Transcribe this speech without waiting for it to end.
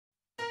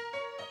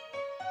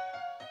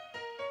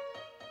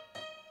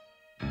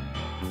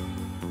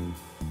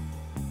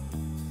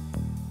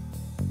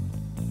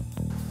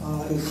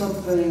is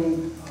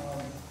something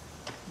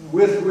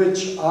with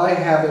which I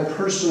have a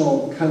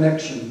personal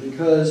connection,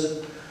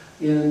 because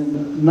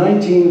in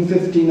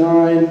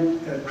 1959,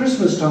 at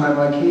Christmas time,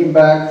 I came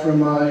back from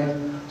my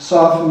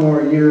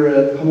sophomore year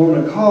at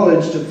Pomona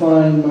College to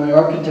find my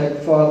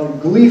architect father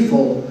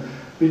gleeful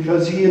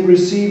because he had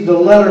received a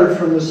letter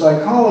from the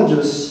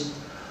psychologists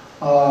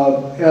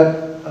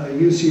at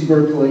UC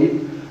Berkeley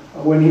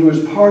when he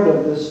was part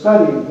of the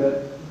study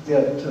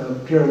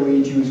that Pier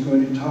Luigi was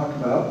going to talk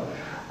about.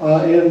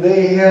 And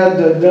they had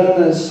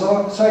done a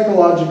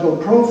psychological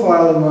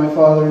profile of my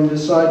father and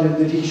decided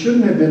that he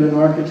shouldn't have been an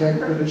architect,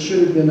 but it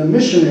should have been a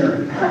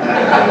missionary.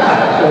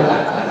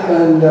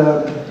 And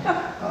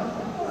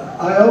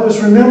I always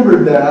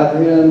remembered that,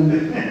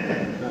 and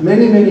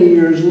many, many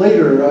years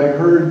later I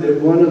heard that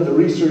one of the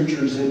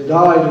researchers had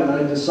died, and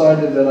I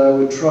decided that I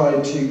would try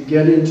to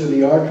get into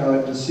the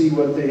archive to see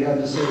what they had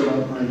to say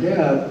about my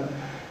dad.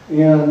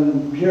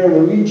 And Pier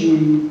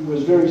Luigi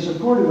was very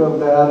supportive of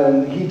that,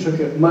 and he took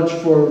it much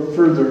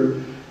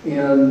further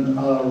in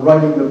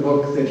writing the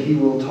book that he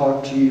will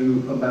talk to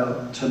you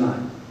about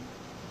tonight.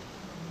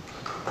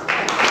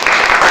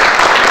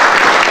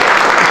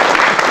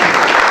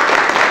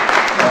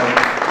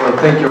 Well,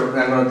 thank you.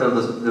 I'm going to tell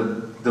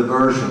the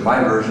version,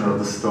 my version of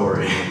the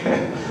story,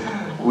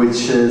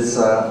 which is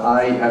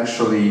I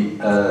actually,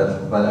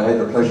 I had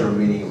the pleasure of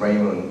meeting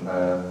Raymond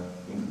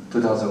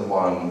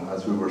 2001,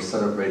 as we were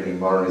celebrating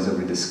Modernism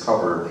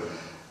Rediscovered,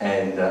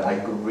 and I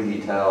could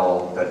really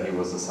tell that he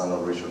was the son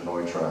of Richard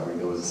Neutra. I mean,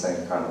 it was the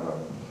same kind of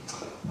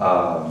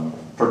a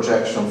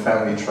projection,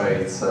 family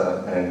traits,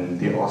 and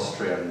the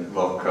Austrian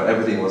look.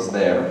 Everything was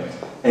there,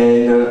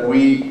 and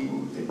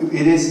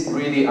it is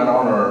really an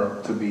honor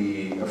to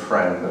be a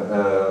friend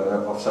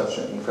of such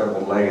an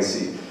incredible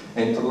legacy,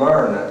 and to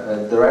learn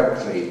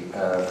directly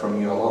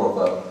from you a lot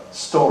of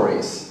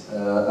stories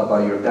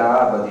about your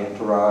dad, about the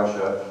entourage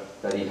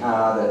that he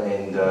had,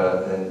 and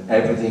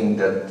everything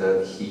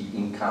that he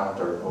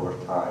encountered over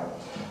time.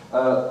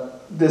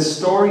 The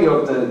story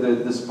of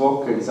this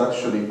book is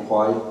actually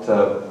quite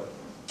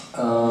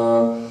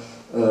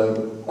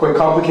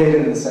complicated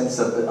in the sense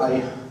that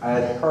I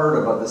had heard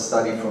about the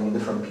study from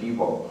different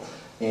people,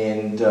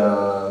 and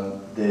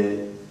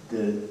the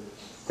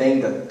thing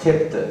that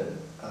tipped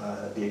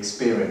the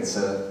experience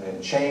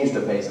and changed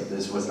the pace of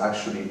this was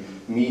actually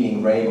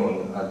meeting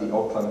Raymond at the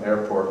Auckland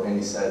airport, and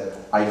he said,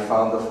 "I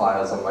found the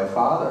files of my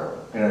father,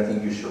 and I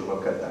think you should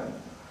look at them."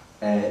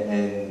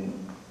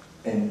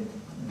 And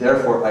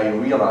therefore I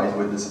realized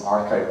what this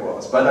archive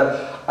was. But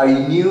I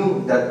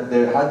knew that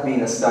there had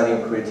been a study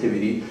of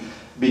creativity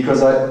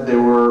because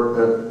there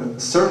were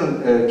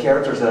certain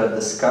characters that had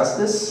discussed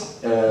this.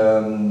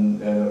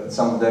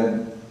 Some of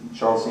them,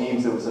 Charles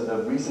Eames, there was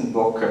a recent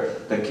book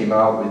that came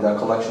out with a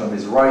collection of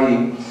his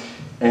writing,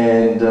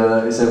 and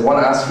he said, one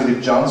asked Philip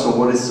Johnson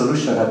what his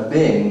solution had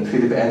been.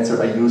 Philip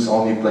answered, "I use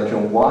only black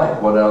and white,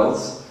 what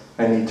else?"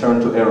 And he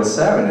turned to Eero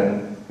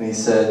Saarinen and he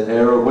said,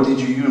 "Eero, what did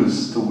you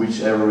use?" To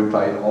which Eero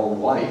replied, "All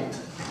white,"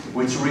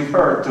 which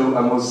referred to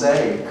a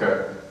mosaic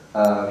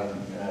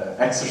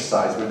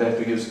exercise where they had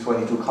to use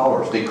 22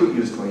 colors. They could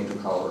use 22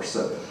 colors.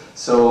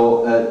 So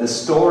the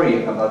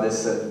story about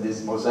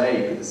this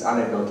mosaic, this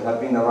anecdote,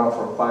 had been around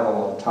for quite a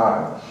long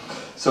time.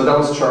 So that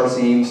was Charles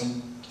Eames.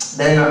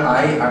 Then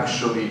I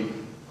actually,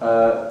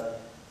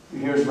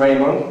 here's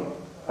Raymond,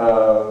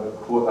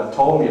 who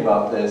told me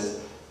about this.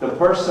 The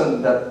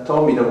person that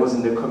told me that was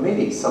in the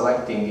committee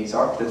selecting these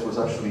architects was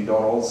actually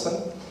Don Olson.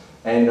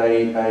 And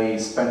I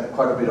spent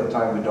quite a bit of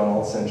time with Don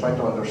Olson trying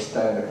to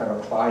understand the kind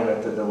of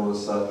climate that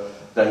was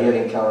that he had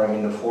encountered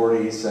in the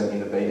 40s and in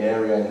the Bay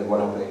Area and what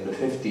happened in the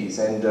 50s.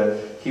 And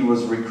he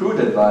was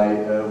recruited by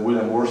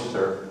William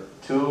Worcester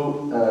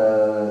to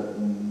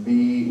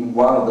be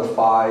one of the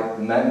 5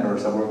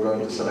 members that were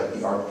going to select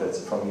the architects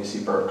from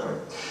UC Berkeley.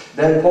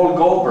 Then Paul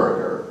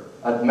Goldberger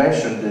had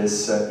mentioned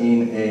this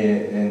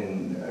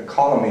in a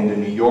column in the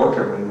New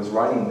Yorker when he was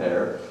writing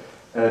there,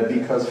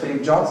 because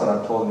Philip Johnson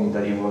had told me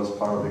that he was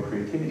part of the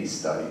creativity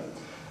study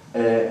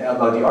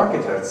about the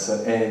architects,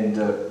 and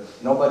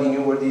nobody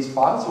knew where these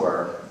files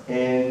were.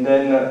 And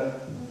then,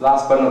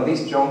 last but not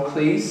least, John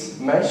Cleese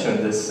mentioned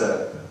this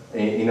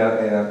in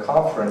a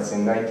conference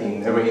in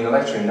a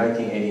lecture in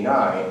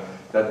 1989,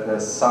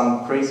 that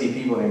some crazy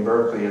people in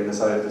Berkeley had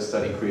decided to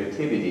study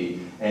creativity,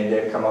 and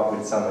they'd come up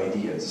with some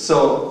ideas.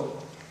 So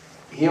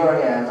here I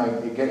am, I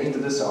get into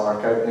this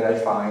archive, and I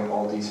find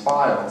all these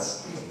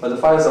files. But the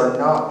files are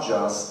not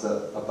just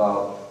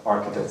about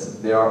architects,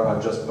 they are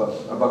just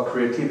about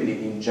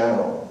creativity in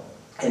general.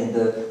 And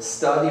the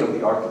study of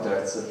the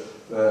architects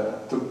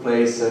took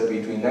place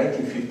between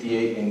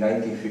 1958 and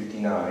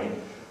 1959,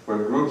 where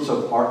groups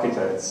of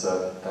architects,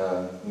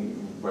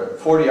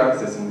 40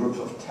 architects in groups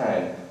of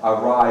 10,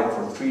 arrived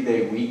for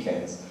 3-day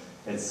weekends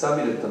and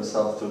submitted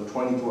themselves to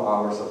 22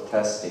 hours of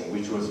testing,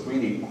 which was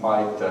really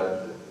quite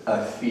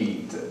a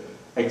feat,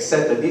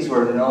 except that these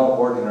were no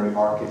ordinary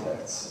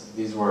architects.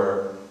 These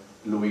were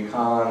Louis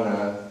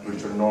Kahn,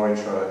 Richard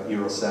Neutra,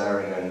 Eero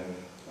Saarinen,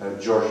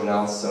 George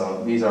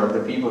Nelson. These are the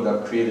people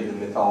that created the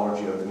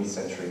mythology of the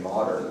mid-century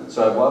modern.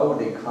 So why would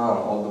they come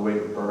all the way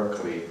to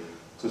Berkeley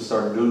to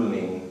start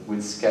doodling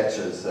with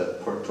sketches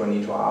for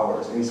 22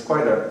 hours? And it's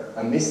quite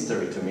a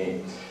mystery to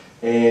me.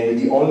 And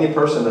the only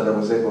person that I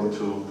was able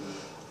to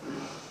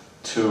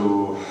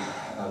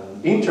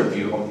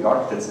interview of the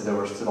architects that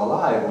were still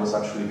alive was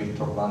actually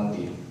Victor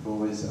Landi,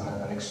 who is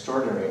an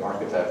extraordinary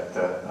architect.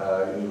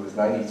 He was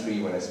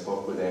 93 when I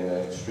spoke with him,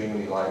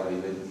 extremely lively.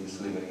 He used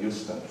to live in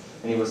Houston.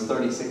 And he was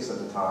 36 at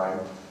the time,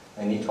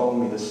 and he told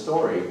me the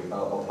story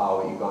of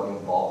how he got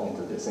involved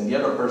into this. And the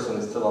other person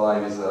who is still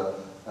alive is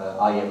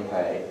I.M.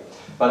 Pei.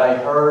 But I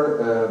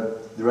heard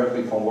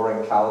directly from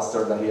Warren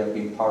Callister that he had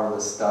been part of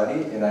the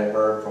study, and I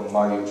heard from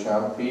Mario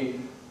Ciampi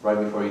right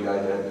before he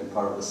died that he had been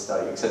part of the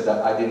study, except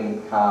that I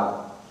didn't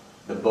have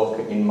the book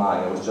in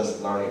mind. I was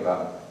just learning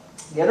about it.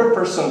 The other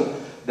person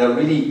that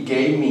really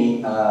gave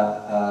me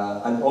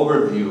an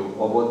overview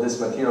of what this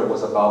material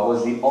was about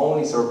was the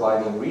only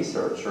surviving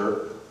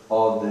researcher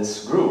of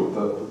this group.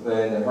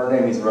 And her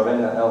name is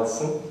Ravenna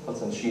Elson.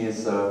 She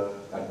is,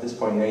 at this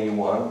point,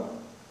 81.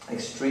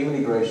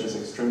 Extremely gracious,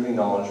 extremely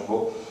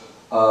knowledgeable.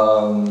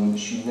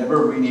 She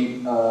never really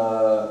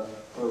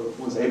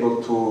was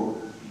able to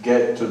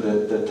get to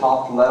the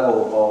top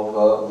level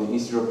of the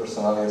Institute of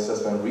Personality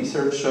Assessment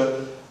Research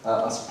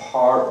as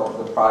part of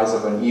the prize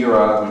of an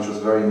era which was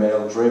very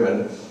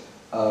male-driven.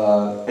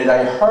 And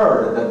I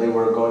heard that they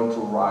were going to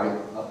write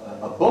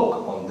a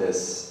book on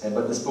this,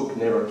 but this book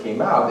never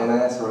came out. And I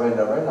asked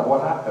Ravenna,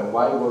 what happened?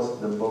 Why was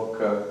the book,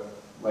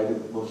 why the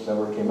book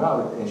never came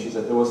out? And she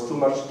said there was too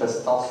much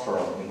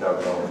testosterone in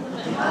that room.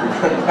 We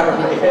couldn't never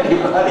make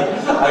anybody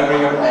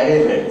agree on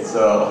anything.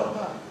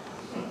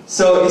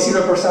 So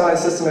Institute of Personality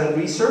Assessment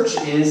Research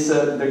is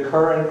the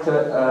current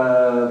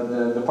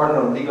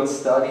Department of Legal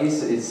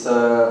Studies. It's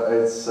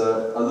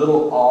a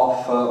little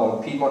off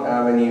on Piedmont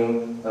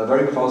Avenue,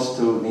 very close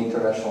to the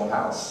International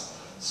House.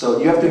 So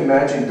you have to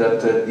imagine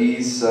that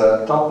these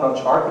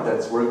top-notch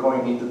architects were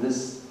going into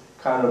this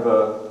kind of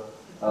a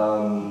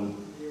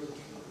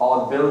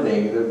odd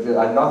building that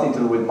had nothing to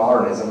do with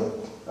modernism.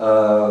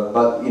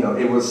 But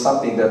it was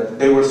something that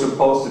they were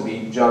supposed to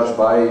be judged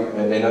by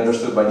and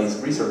understood by these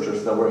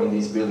researchers that were in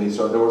these buildings.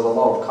 So there was a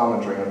lot of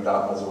commentary on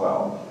that as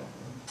well.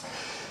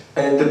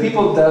 And the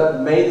people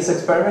that made this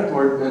experiment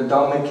were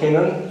Don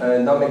McKinnon.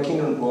 Don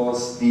McKinnon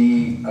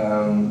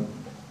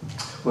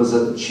was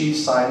a chief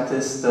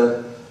scientist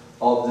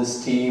of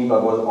this team,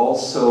 but was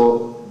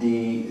also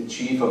the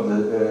chief of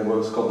the what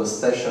was called the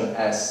Station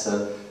S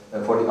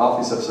for the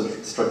Office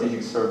of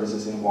Strategic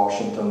Services in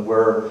Washington,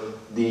 where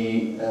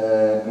the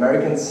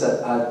Americans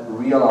had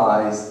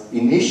realized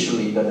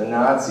initially that the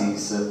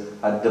Nazis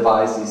had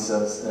devised these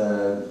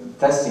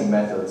testing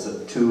methods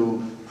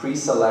to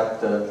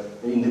pre-select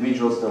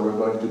individuals that were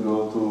going to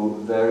go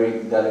to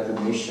very delicate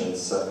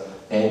missions,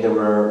 and they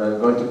were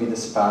going to be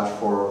dispatched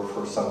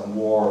for some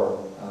war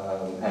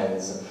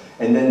ends.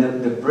 And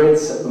then the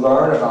Brits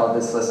learned about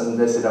this lesson,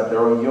 they set up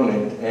their own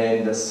unit,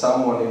 and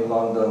someone in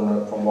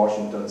London from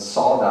Washington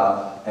saw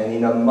that, and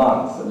in a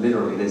month,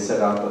 literally, they set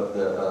up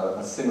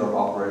a similar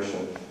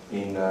operation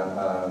in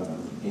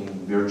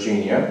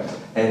Virginia.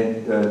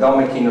 And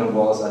Don McKinnon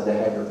was at the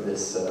head of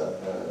this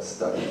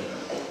study.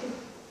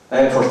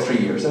 And for 3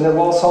 years. And then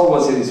Walsall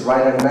was his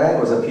right-hand man,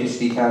 was a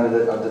PhD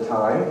candidate at the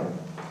time.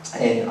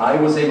 And I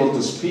was able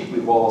to speak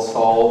with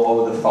Walsall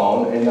over the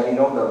phone, and I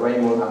know that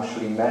Raymond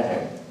actually met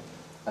him.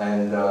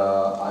 And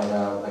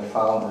I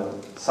found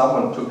that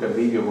someone took a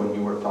video when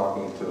you were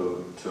talking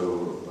to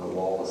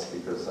Wallace,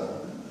 because,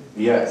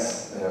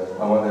 yes,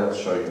 I wanted to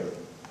show you.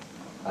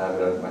 I have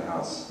it at my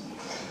house.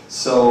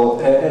 So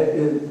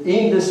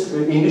in this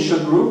initial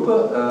group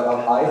of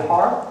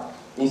IFAR,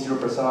 Institute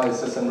of Personality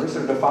Assessment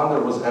Research, the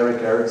founder was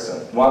Erik Erikson,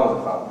 one of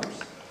the founders.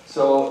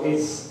 So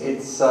this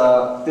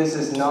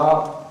is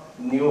not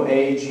new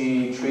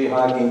agey, tree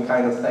hugging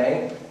kind of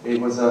thing.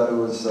 It was a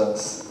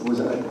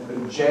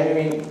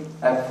genuine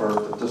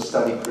effort to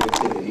study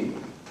creativity,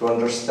 to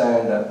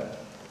understand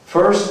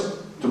first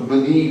to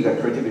believe that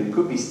creativity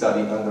could be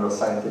studied under a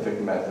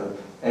scientific method,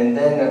 and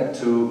then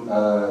to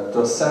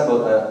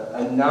assemble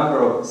a number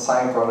of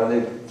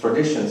psychoanalytic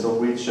traditions, of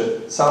which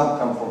some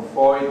come from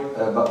Freud,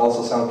 but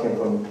also some came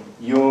from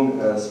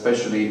Jung,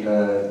 especially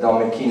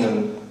Don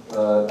McKinnon.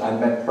 I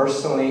met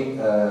personally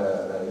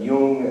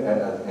Jung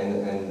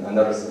and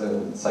another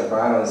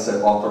psychoanalyst,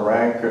 Otto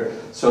Rank.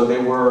 So they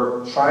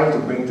were trying to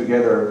bring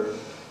together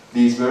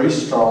these very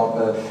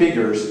strong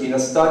figures in a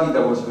study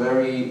that was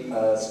very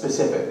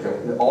specific.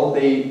 All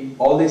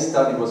they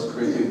studied was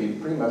creativity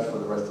pretty much for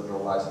the rest of their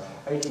lives.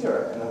 I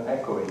hear an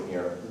echo in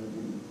here.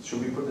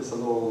 Should we put this a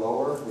little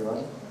lower? You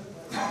right?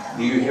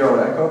 Do you hear an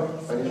echo,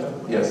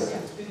 Aisha? Yes.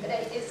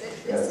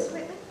 Is this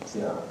equipment?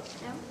 Yeah. No? Okay.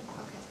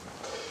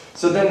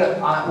 So then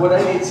what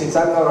I did, since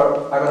I'm an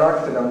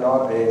architect, I'm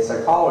not a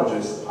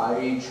psychologist,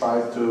 I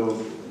tried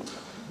to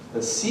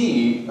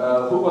see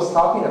who was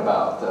talking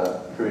about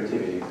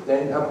creativity.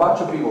 Then a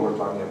bunch of people were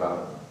talking about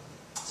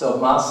it. So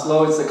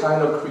Maslow is the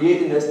kind of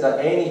creativeness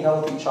that any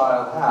healthy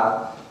child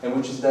has, and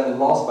which is then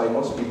lost by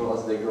most people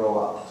as they grow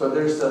up. So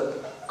there's a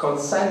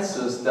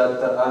consensus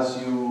that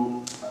as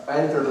you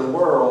enter the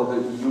world,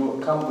 you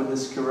come with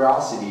this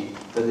curiosity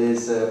that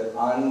is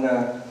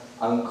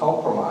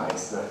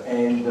uncompromised,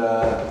 and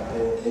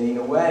in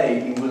a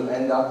way, it will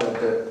end up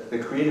that the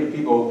creative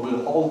people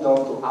will hold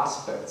on to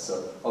aspects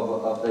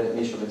of the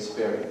initial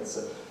experience.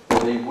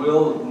 They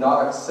will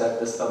not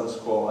accept the status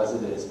quo as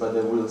it is, but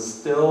they will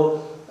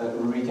still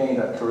retain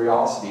that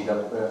curiosity,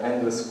 that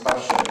endless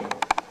questioning.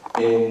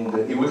 And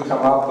it will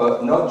come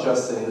up not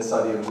just in the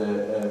study of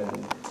the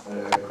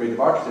creative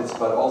architects,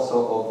 but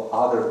also of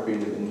other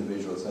creative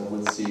individuals, and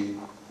we'll see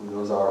who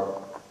those are.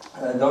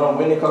 Donald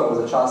Winnicott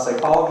was a child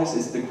psychologist.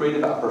 It's the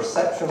creative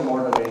perception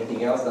more than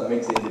anything else that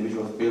makes the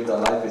individual feel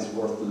that life is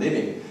worth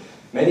living.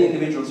 Many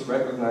individuals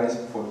recognize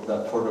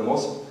that for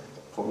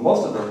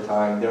most of their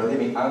time, they're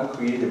living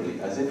uncreatively,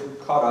 as if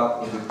caught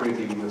up in the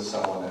creativity of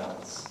someone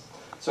else.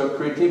 So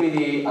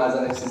creativity as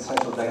an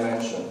existential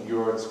dimension.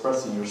 You're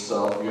expressing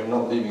yourself, you're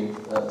not living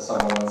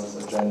someone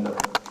else's agenda.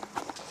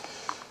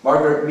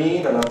 Margaret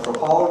Mead, an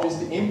anthropologist,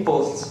 the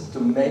impulse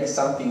to make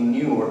something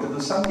new or to do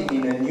something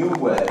in a new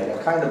way,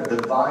 a kind of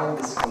divine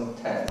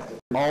discontent.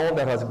 All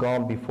that has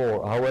gone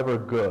before, however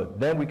good,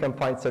 then we can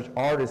find such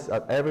artists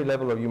at every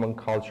level of human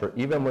culture,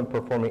 even when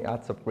performing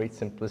acts of great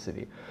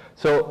simplicity.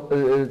 So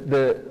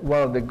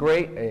one of the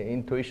great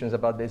intuitions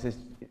about this is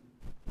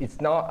it's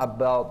not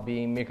about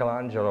being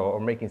Michelangelo or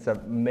making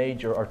some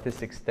major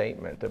artistic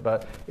statement,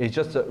 but it's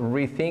just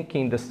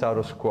rethinking the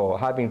status quo,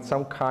 having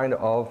some kind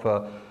of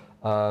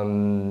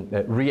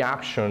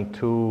reaction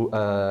to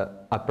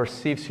a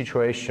perceived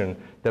situation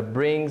that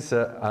brings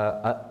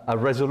a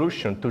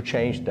resolution to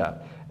change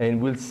that. And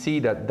we'll see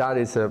that that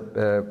is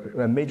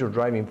a major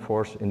driving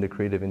force in the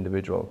creative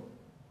individual.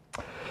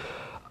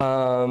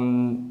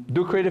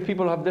 Do creative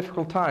people have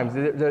difficult times?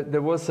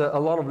 There was a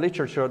lot of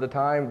literature at the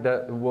time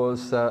that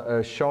was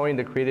showing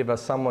the creative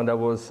as someone that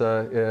was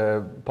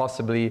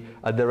possibly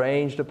a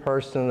deranged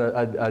person,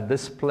 a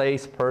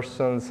displaced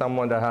person,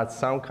 someone that had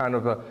some kind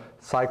of a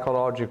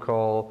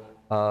psychological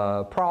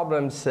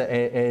problems,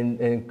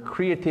 and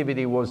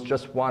creativity was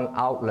just one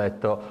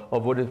outlet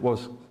of what it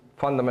was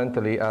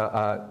fundamentally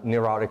a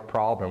neurotic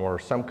problem or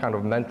some kind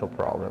of mental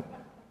problem.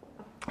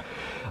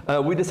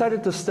 We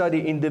decided to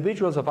study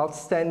individuals of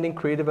outstanding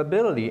creative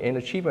ability and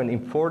achievement in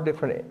 4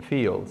 different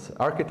fields: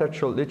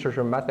 architectural,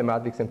 literature,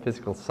 mathematics, and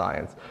physical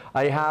science.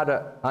 I had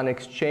an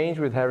exchange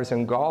with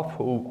Harrison Goff,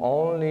 who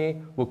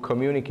only would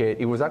communicate.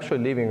 He was actually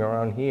living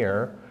around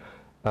here,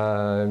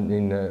 I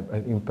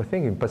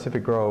think in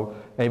Pacific Grove,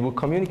 and he would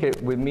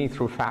communicate with me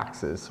through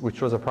faxes,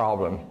 which was a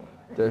problem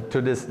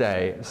to this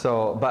day.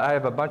 So, but I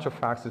have a bunch of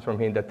faxes from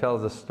him that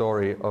tells the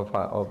story of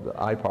the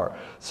IPAR.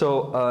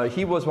 So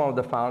he was one of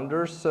the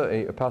founders.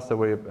 He passed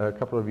away a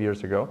couple of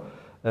years ago.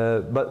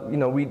 But you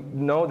know, we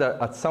know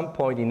that at some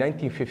point in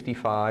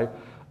 1955,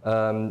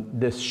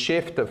 this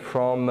shift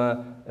from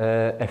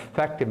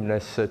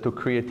effectiveness to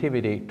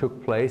creativity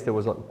took place. There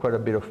was quite a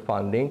bit of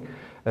funding.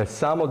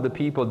 Some of the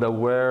people that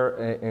were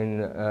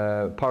in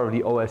part of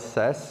the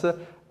OSS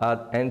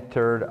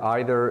entered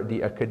either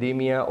the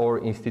academia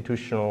or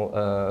institutional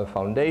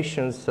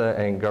foundations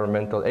and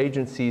governmental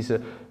agencies.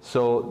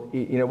 So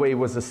in a way, it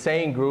was the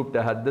same group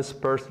that had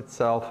dispersed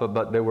itself,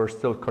 but they were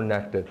still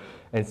connected.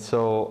 And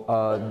so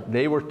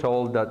they were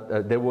told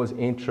that there was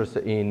interest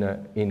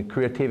in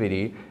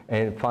creativity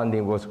and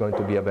funding was going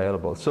to be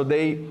available. So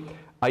they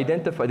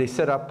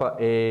set up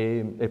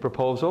a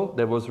proposal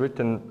that was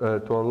written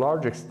to a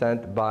large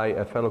extent by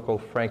a fellow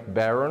called Frank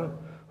Barron,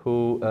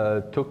 who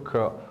took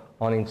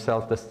on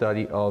himself the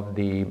study of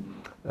the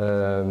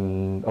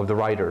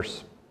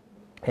writers.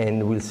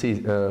 And we'll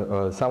see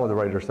some of the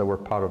writers that were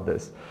part of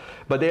this.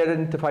 But they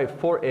identified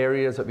 4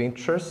 areas of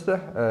interest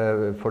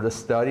for the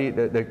study.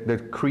 The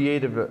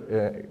creative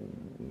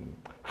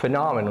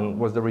phenomenon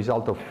was the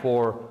result of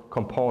 4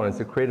 components: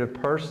 the creative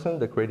person,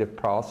 the creative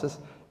process,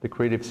 the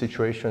creative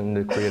situation, and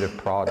the creative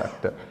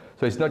product.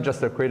 So it's not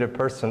just a creative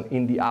person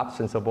in the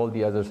absence of all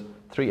the other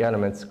 3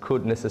 elements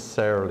could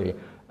necessarily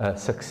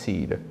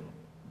succeed.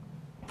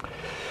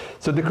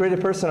 So the creative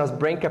person has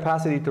brain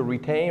capacity to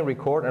retain,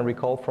 record, and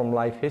recall from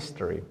life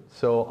history.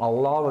 So a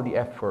lot of the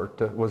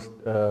effort was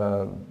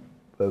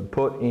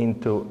put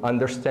into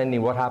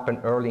understanding what happened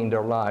early in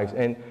their lives.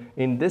 And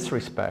in this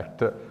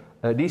respect,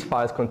 these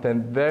files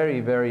contain very,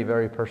 very,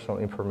 very personal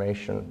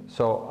information.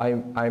 So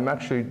I'm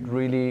actually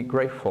really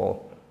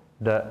grateful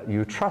that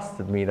you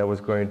trusted me that I was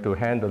going to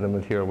handle the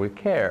material with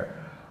care.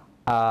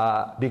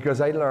 Because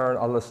I learned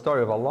the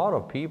story of a lot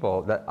of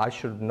people that I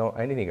shouldn't know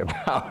anything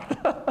about.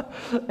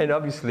 And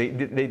obviously,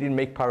 they didn't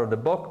make part of the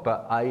book,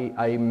 but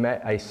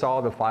I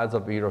saw the files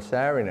of Eero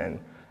Saarinen.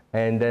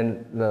 And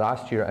then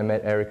last year, I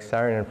met Erik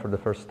Saarinen for the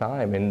first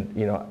time. And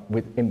you know,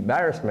 with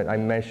embarrassment, I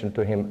mentioned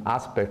to him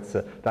aspects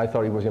that I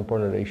thought it was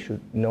important that he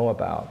should know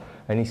about.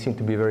 And he seemed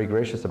to be very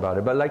gracious about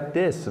it. But like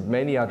this,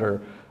 many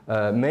other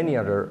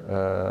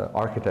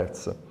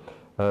architects.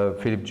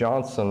 Philip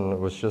Johnson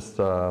was just,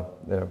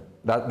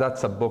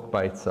 that's a book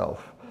by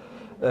itself.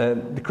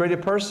 The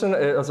creative person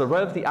is a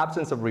relative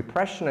absence of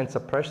repression and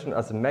suppression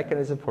as a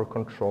mechanism for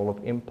control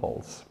of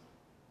impulse.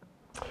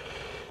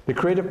 The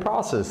creative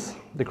process,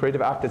 the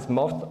creative act is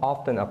most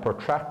often a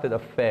protracted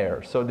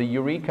affair. So the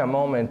eureka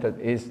moment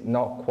is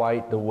not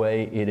quite the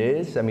way it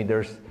is. I mean,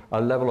 there's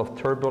a level of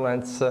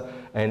turbulence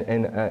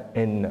and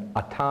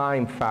a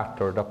time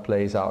factor that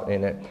plays out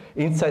in it.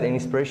 Insight and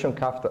inspiration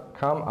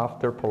come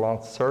after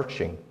prolonged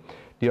searching.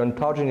 The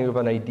ontogeny of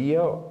an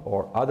idea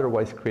or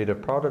otherwise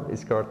creative product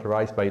is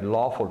characterized by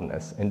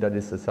lawfulness, and that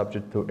is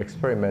subject to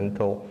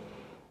experimental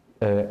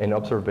and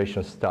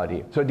observation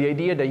study. So the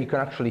idea that you can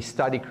actually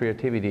study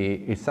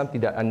creativity is something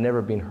that had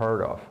never been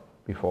heard of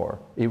before.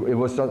 It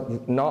was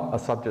not a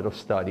subject of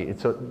study.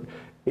 It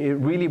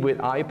really, with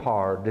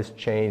IPAR, this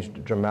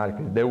changed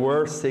dramatically. There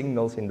were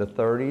signals in the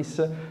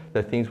 30s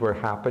that things were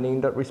happening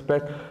in that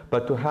respect,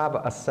 but to have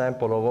a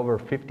sample of over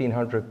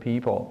 1,500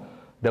 people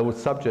that would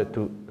subject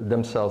to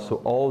themselves to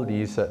all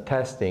these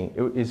testing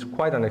is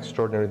quite an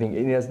extraordinary thing.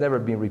 It has never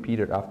been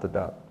repeated after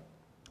that.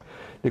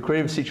 The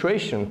creative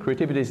situation,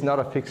 creativity is not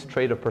a fixed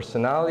trait of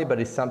personality, but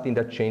is something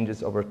that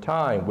changes over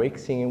time,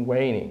 waxing and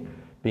waning,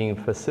 being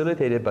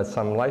facilitated by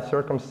some life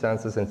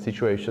circumstances and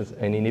situations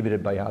and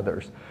inhibited by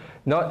others.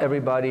 Not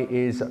everybody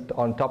is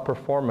on top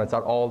performance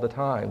at all the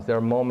times. There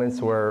are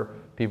moments where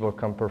people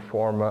can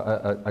perform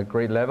at a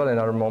great level, and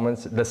other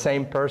moments, the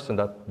same person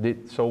that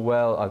did so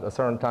well at a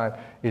certain time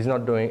is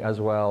not doing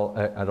as well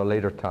at a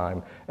later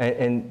time.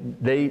 And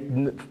they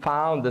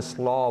found this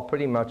law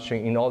pretty much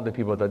in all the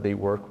people that they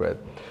work with.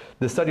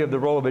 The study of the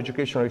role of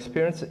educational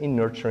experience in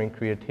nurturing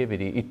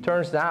creativity. It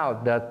turns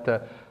out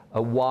that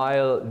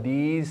while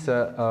these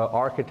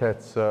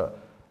architects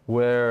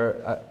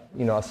were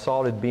a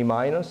solid B-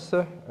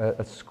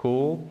 at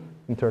school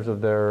in terms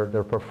of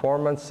their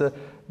performance,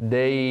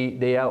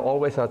 they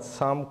always had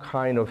some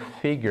kind of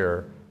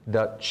figure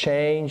that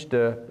changed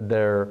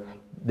the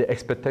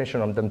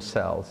expectation of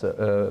themselves,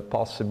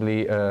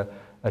 possibly a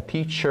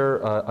teacher,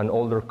 an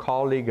older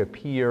colleague, a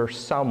peer,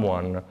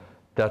 someone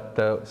that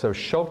sort of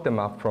shook them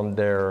up from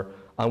their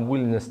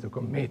unwillingness to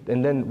commit.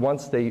 And then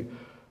once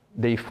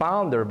they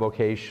found their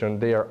vocation,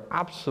 they are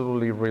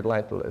absolutely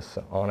relentless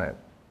on it.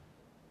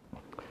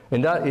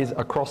 And that is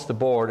across the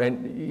board.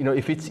 And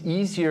if it's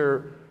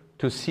easier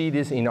to see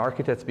this in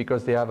architects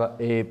because they have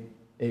a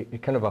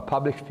kind of a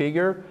public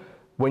figure,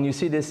 when you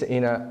see this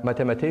in a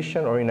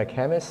mathematician or in a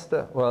chemist,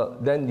 well,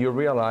 then you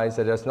realize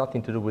that it has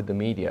nothing to do with the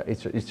media.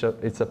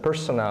 It's a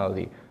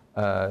personality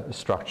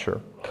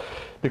structure.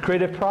 The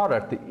creative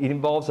product, it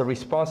involves a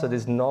response that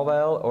is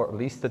novel or at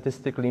least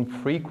statistically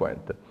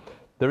infrequent.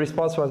 The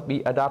response must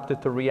be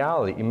adapted to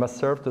reality. It must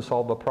serve to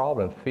solve a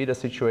problem, fit a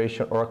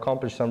situation, or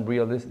accomplish some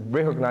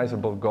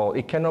recognizable goal.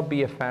 It cannot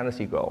be a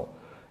fantasy goal.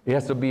 It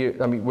has to be,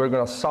 we're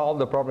going to solve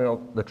the problem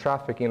of the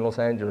traffic in Los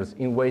Angeles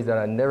in ways that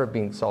have never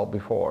been solved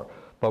before.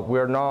 But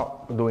we're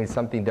not doing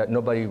something that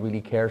nobody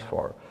really cares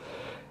for.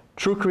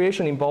 True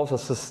creation involves a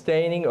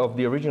sustaining of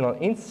the original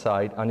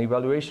insight, an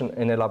evaluation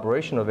and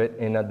elaboration of it,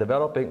 and a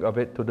developing of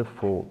it to the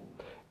full.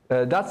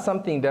 That's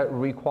something that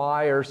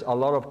requires a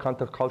lot of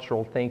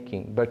countercultural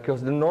thinking,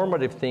 because the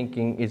normative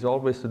thinking is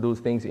always to do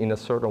things in a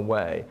certain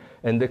way,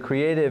 and the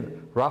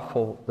creative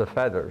ruffles the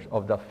feathers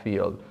of that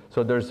field.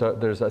 So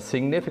there's a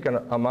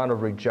significant amount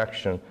of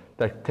rejection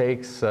that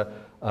takes quite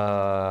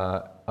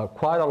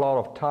a lot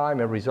of time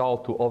and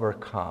resolve to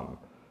overcome.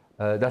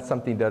 That's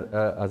something that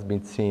has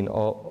been seen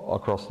all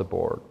across the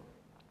board.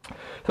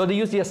 So they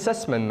use the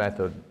assessment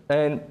method,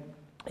 and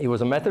it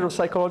was a method of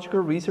psychological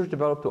research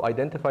developed to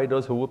identify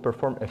those who would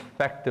perform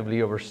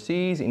effectively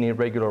overseas in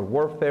irregular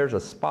warfares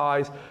as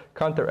spies,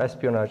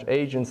 counter-espionage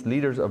agents,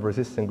 leaders of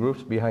resistant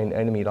groups behind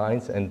enemy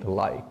lines, and the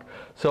like.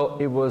 So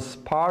it was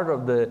part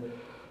of the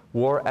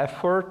war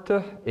effort.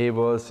 It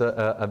was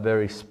a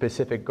very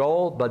specific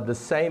goal, but the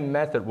same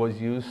method was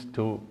used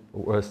to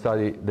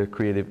study the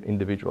creative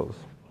individuals.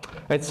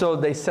 And so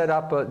they set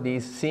up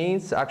these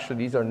scenes. Actually,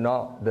 these are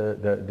not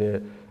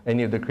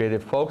any of the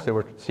creative folks. They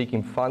were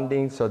seeking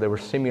funding, so they were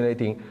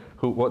simulating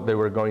what they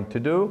were going to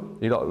do.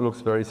 It looks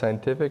very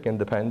scientific and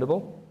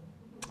dependable.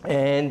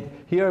 And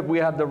here we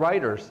have the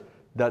writers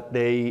that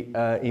they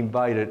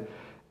invited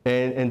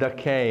and that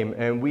came.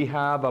 And we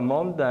have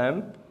among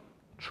them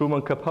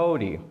Truman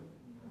Capote,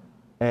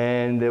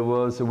 and there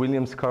was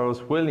Williams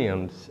Carlos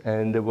Williams,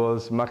 and there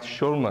was Max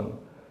Schulman.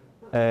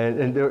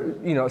 And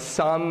there,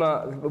 some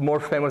more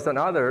famous than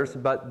others,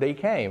 but they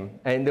came,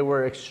 and they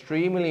were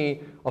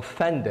extremely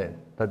offended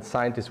that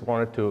scientists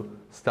wanted to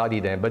study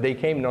them, but they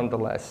came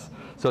nonetheless.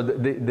 So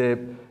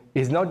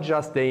it's not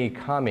just they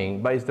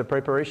coming, but it's the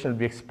preparation of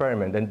the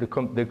experiment and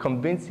the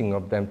convincing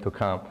of them to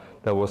come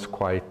that was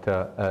quite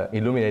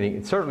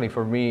illuminating, certainly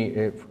for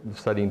me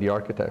studying the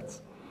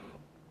architects.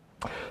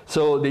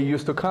 So they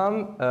used to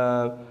come,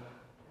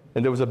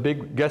 and there was a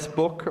big guest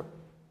book.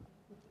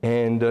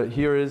 And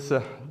here is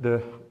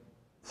the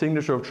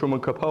signature of Truman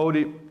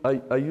Capote.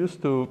 I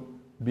used to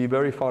be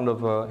very fond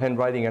of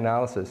handwriting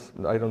analysis.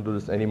 I don't do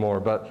this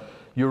anymore, but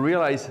you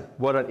realize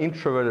what an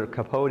introverted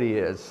Capote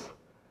is.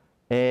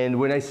 And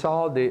when I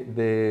saw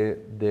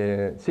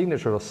the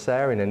signature of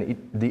Saarinen,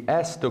 the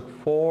S took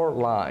 4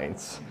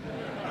 lines.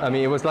 I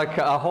mean, it was like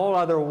a whole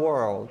other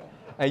world.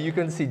 And you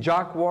can see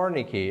Jacques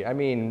Wernicke, I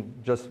mean,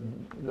 just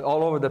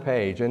all over the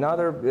page.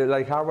 Another,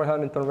 like Harvard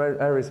Hamilton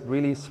Harris,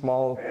 really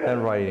small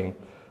handwriting.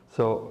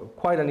 So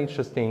quite an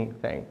interesting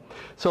thing.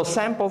 So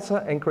samples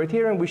and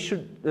criterion, we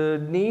should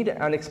need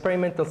an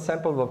experimental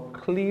sample of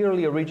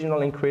clearly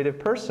original and creative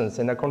persons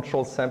and a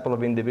controlled sample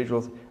of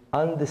individuals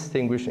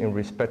undistinguished in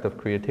respect of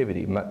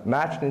creativity,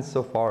 matched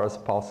insofar as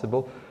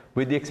possible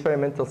with the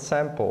experimental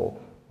sample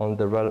on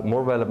the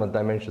more relevant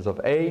dimensions of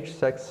age,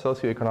 sex,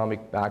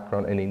 socioeconomic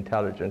background, and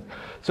intelligence.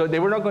 So they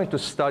were not going to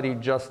study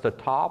just the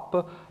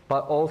top,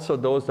 but also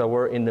those that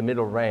were in the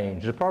middle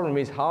range. The problem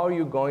is, how are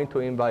you going to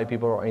invite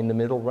people who are in the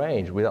middle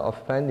range without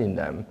offending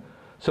them?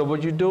 So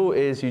what you do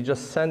is you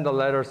just send a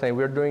letter saying,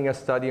 we're doing a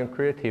study on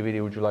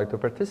creativity, would you like to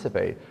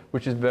participate?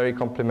 Which is very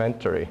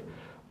complimentary.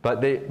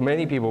 But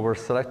many people were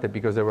selected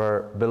because they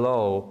were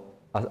below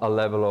a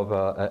level of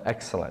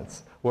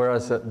excellence.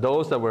 Whereas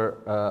those that were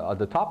at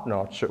the top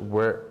notch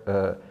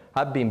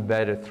had been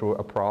vetted through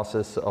a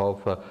process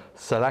of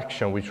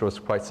selection, which was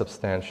quite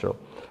substantial,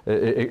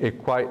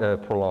 quite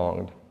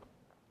prolonged.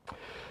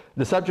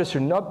 The subjects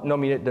should not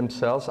nominate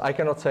themselves. I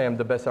cannot say I'm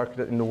the best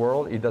architect in the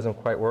world. It doesn't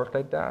quite work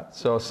like that.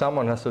 So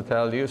someone has to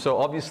tell you. So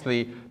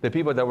obviously, the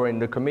people that were in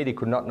the committee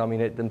could not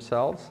nominate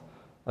themselves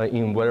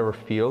in whatever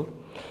field.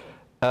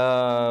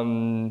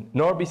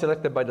 Nor be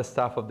selected by the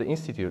staff of the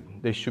institute.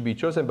 They should be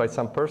chosen by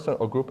some person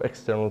or group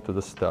external to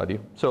the study.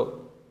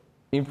 So,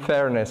 in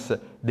fairness,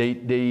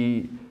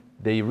 they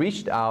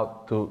reached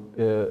out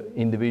to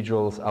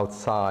individuals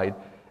outside,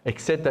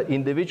 except that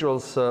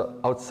individuals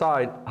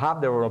outside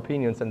have their own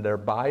opinions and their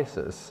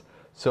biases.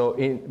 So,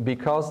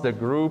 because the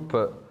group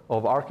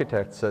of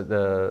architects,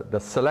 the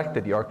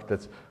selected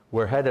architects,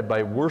 were headed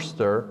by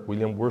Worcester,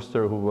 William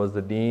Worcester, who was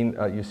the dean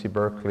at UC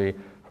Berkeley,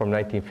 from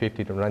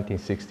 1950 to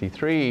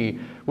 1963,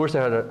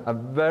 Worcester had a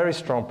very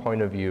strong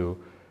point of view.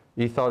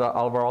 He thought that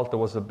Alvar Aalto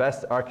was the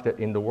best architect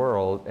in the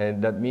world, and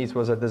that Mies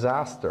was a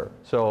disaster.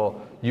 So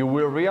you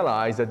will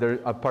realize that there's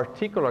a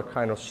particular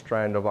kind of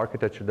strand of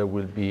architecture that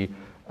will be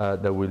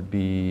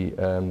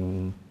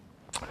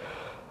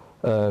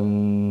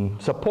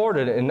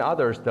supported, and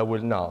others that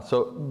will not.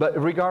 So, but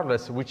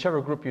regardless, whichever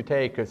group you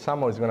take,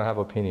 someone is going to have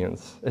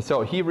opinions. And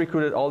so he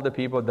recruited all the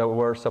people that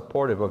were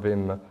supportive of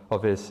him,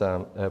 of his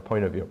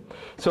point of view.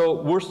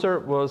 So Worcester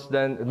was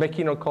then,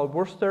 McKinnon called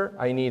Worcester,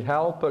 I need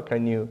help,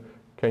 can you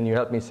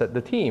help me set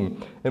the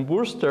team? And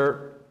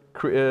Worcester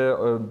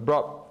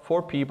brought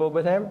 4 people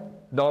with him,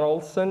 Don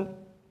Olson,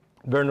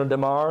 Bernard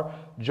DeMar,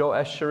 Joe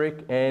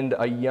Escherick, and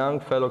a young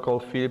fellow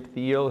called Philip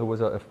Thiel, who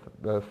was a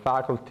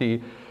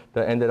faculty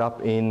that ended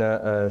up in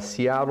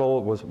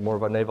Seattle, was more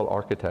of a naval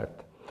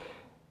architect.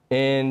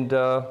 And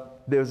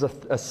there was a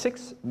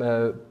 6th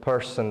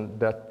person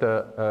that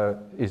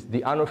is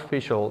the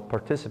unofficial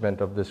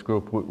participant of this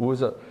group, who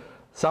was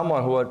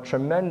someone who had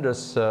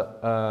tremendous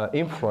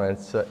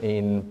influence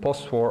in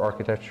post-war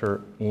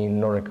architecture in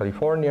Northern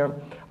California,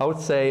 I would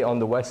say on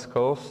the West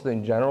Coast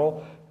in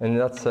general, and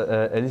that's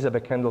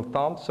Elizabeth Kendall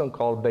Thompson,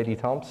 called Betty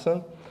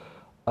Thompson.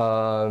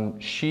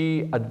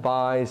 She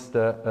advised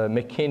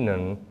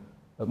McKinnon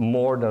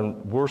more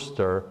than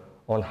Worcester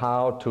on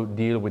how to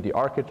deal with the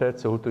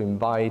architects, who to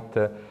invite,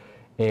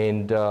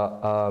 and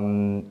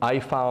I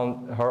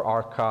found her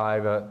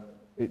archive.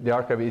 The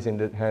archive is in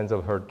the hands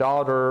of her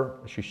daughter.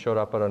 She showed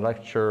up at a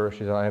lecture. She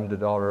said, I am the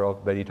daughter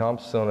of Betty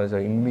Thompson. I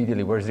said,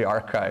 immediately, where's the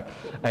archive?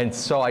 And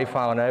so I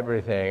found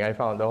everything. I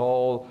found the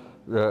whole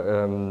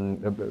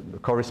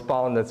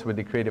correspondence with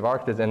the creative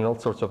architects and all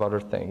sorts of other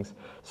things.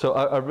 So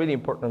a really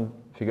important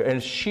figure.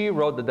 And she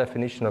wrote the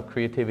definition of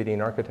creativity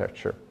in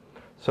architecture,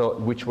 so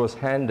which was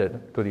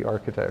handed to the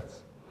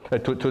architects.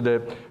 It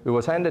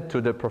was handed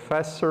to the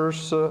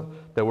professors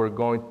that were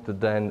going to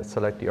then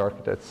select the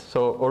architects.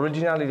 So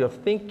originality of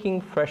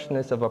thinking,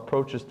 freshness of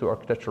approaches to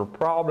architectural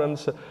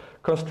problems,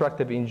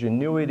 constructive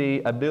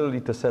ingenuity, ability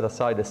to set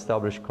aside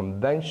established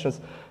conventions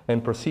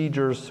and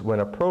procedures when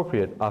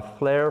appropriate, a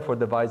flair for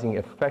devising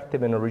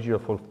effective and original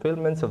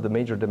fulfillments of the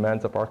major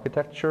demands of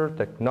architecture,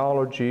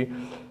 technology,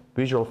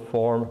 visual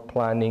form,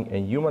 planning,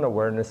 and human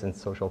awareness and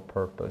social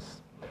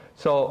purpose.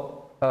 So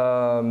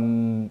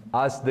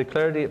as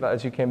declarative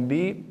as you can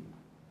be,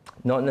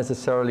 not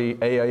necessarily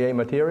AIA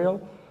material,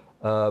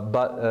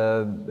 but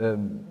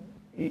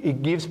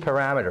it gives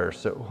parameters.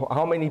 So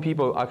how many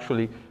people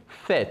actually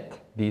fit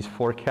these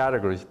 4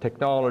 categories: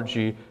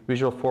 technology,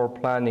 visual form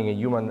planning, and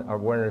human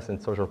awareness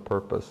and social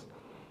purpose.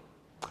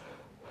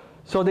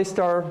 So they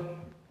start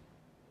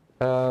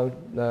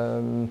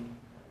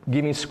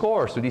giving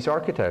scores to these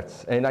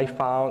architects, and I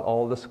found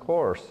all the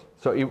scores.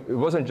 So it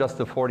wasn't just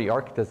the 40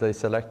 architects they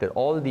selected,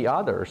 all the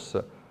others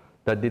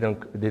that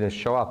didn't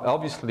show up.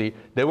 Obviously,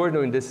 they were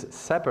doing this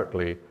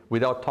separately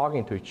without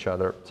talking to each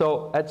other.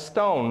 So at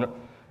Stone,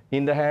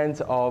 in the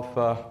hands of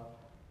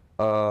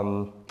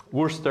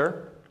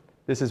Worcester,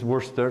 this is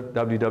Worcester,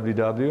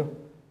 www.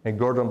 and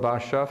Gordon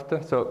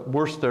Banshaft. So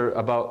Worcester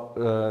about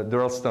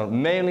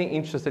Durrell-Stone, mainly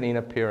interested in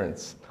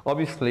appearance.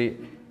 Obviously,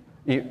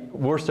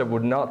 Worcester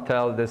would not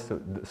tell this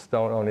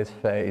stone on his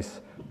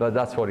face, but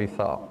that's what he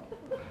thought.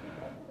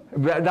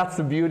 That's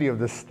the beauty of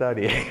this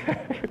study,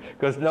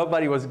 because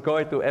nobody was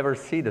going to ever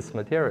see this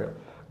material.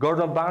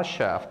 Gordon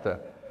Banshaft,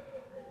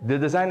 the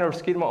designer of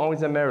Skidmore,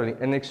 Owings & Merrily,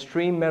 an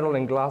extreme metal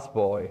and glass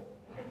boy.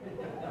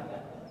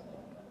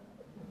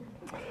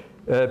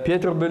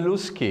 Pietro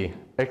Belluschi,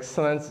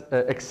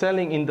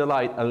 excelling in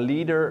delight, a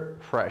leader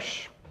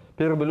fresh.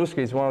 Pietro Belluschi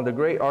is one of the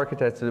great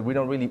architects that we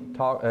don't really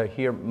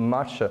hear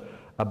much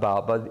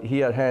about, but he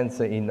had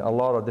hands in a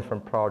lot of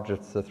different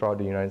projects throughout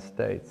the United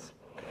States.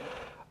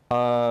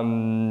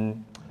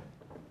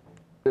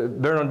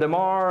 Bernard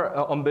Demar,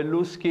 on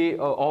Belluschi,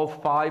 all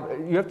five.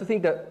 You have to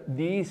think that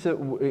these,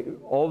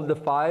 all the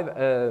five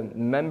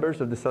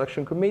members of the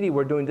selection committee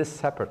were doing this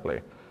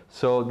separately.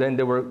 So then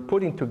they were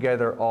putting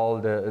together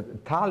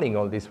tallying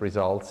all these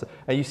results,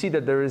 and you see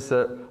that there is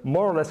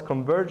more or less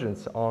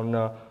convergence on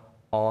the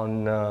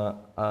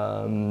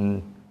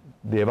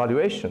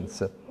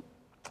evaluations.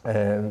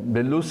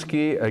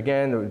 Belluschi,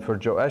 again, for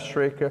Joe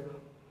Eschrich.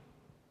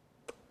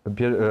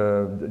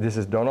 This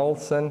is Don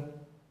Olsen.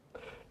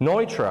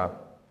 Neutra,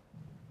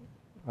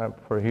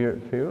 for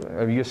you,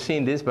 you've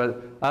seen this,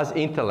 but as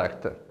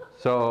intellect.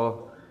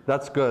 So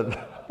that's good.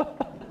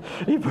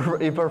 he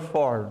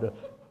performed.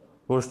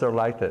 Worcester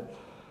liked it.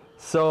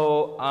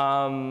 So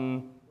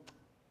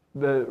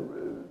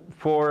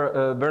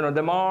for Bernard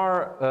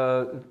Demar,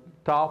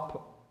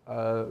 top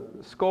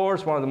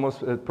scores, one of the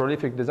most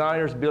prolific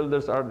designers,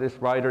 builders, artists,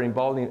 writer,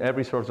 involved in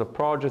every sort of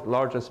project,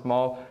 large and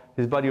small.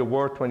 His body of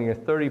work, 20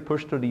 and 30,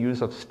 pushed through the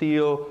use of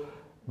steel,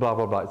 blah,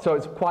 blah, blah. So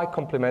it's quite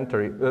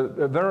complementary.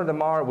 Bernard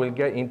Demar will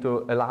get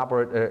into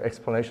elaborate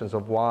explanations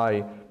of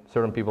why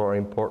certain people are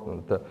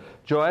important.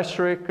 Joe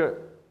Eschrich,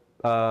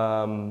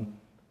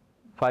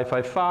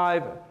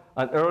 555,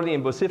 an early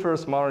and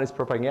vociferous modernist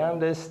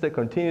propagandist,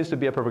 continues to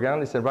be a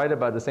propagandist and writer,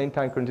 but at the same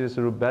time continues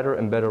to do better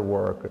and better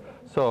work.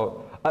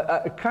 So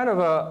kind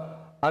of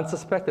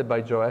unsuspected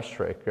by Joe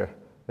Eschrich,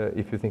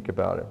 if you think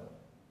about it.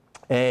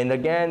 And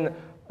again,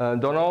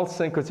 Don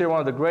Olsen, considered one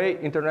of the great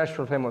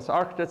international famous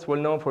architects,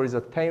 well known for his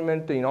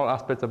attainment in all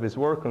aspects of his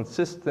work,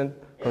 consistent,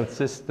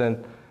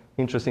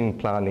 interesting in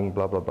planning,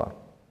 blah, blah, blah.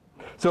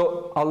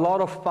 So a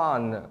lot of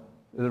fun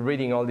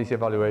reading all these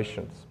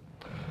evaluations.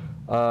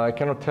 I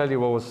cannot tell you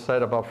what was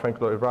said about Frank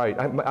Lloyd Wright.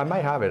 I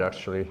might have it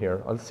actually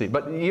here, I'll see.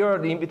 But here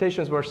the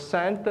invitations were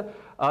sent.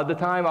 At the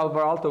time,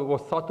 Alvar Aalto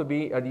was thought to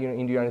be in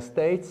the United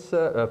States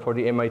for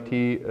the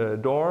MIT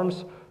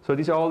dorms. So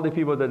these are all the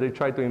people that they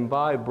tried to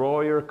invite: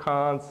 Breuer,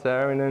 Kahn,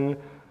 Saarinen,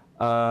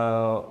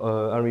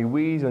 Henri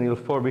Wyss, O'Neill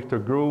Ford, Victor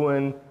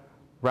Gruen,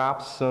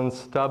 Rapson,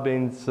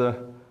 Stubbins,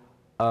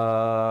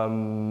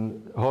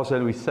 Jose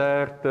Louis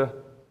Sert,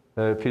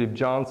 Philip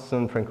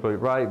Johnson, Frank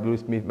Lloyd Wright, Louis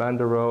Smith Van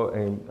der Rohe,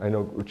 and I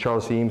know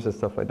Charles Eames and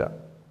stuff like that.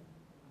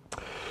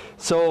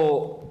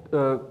 So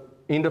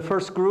in the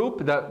first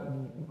group that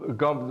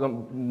got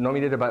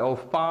nominated by all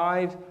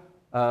five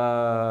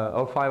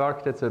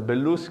architects,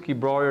 Belluschi,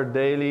 Breuer,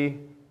 Daly,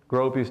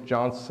 Gropius,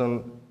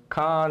 Johnson,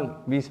 Kahn,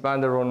 Wyss,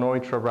 Van der Rohe,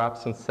 Neutra,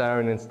 Rapson,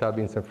 Saarinen,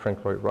 Stubbins, and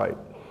Frank Lloyd Wright.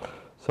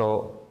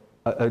 So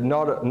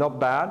not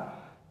bad.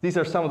 These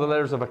are some of the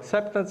letters of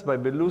acceptance by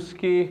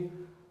Belluschi.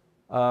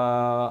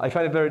 I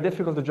find it very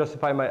difficult to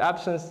justify my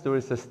absence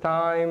during this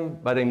time,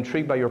 but I'm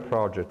intrigued by your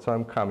project, so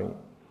I'm coming.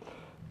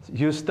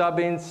 Hugh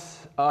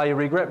Stubbins, I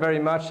regret very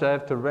much that I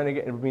have to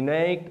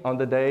renege on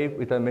the day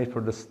which I made for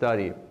the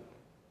study.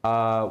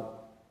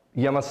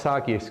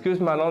 Yamasaki,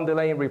 excuse my long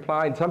delay in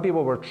replying. Some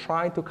people were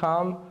trying to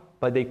come,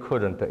 but they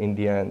couldn't in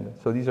the end.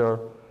 So these are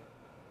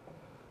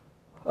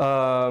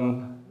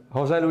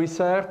Jose Louis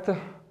Sert.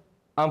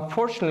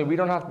 Unfortunately, we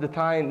don't have the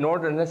time nor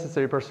the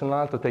necessary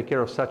personnel to take care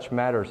of such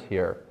matters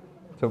here.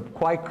 So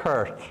quite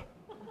curt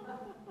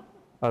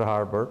at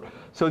Harvard.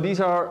 So these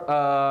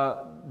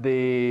are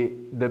the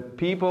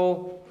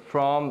people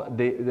from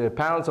the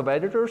panels of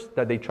editors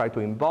that they try to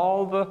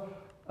involve.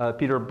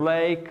 Peter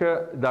Blake,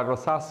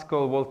 Douglas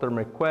Haskell, Walter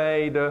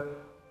McQuaid,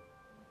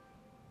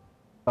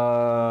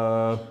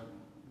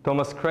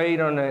 Thomas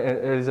Creighton,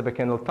 Elizabeth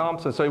Kendall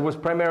Thompson. So it was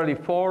primarily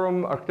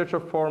Forum,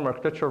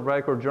 Architecture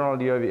Record, Journal of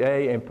the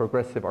UVA, and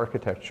Progressive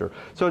Architecture.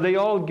 So they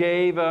all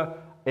gave a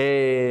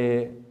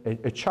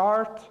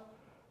chart.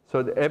 So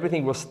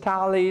everything was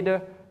tallied.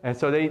 And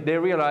so they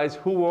realized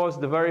who was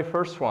the very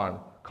first one.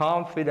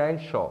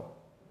 Confidential,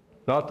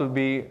 not to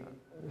be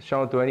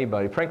shown to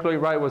anybody. Frank Lloyd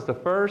Wright was the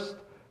first.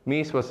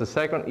 Mies was the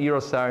second.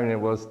 Eero Saarinen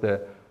was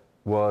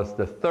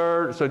the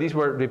third. So these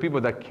were the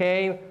people that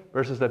came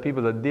versus the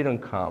people that didn't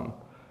come.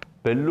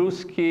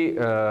 Belluschi,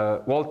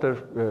 Walter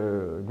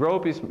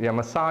Gropius,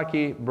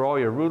 Yamasaki,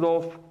 Breuer,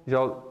 Rudolph,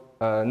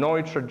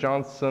 Neutra,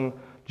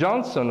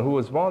 Johnson, who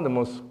was one of the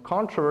most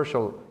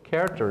controversial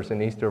characters in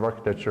the history of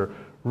architecture,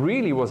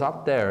 really was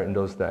up there in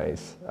those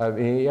days.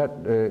 He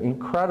had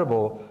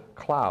incredible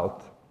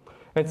clout.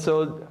 And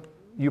so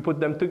you put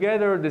them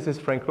together, this is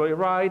Frank Lloyd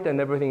Wright and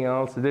everything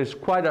else. There's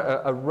quite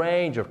a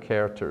range of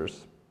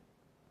characters.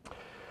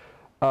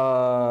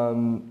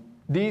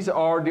 These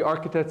are the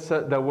architects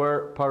that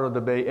were part of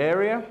the Bay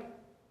Area.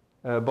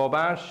 Bob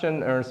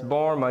Ashton, Ernst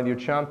Bohr, Matthew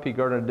Ciampi,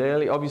 Gardner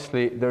Daly.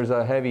 Obviously, there's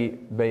a heavy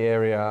Bay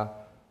Area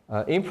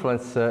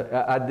influence.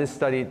 At this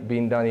study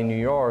being done in New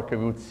York, we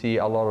would see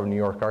a lot of New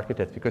York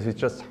architects because it's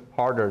just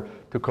harder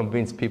to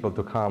convince people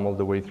to come all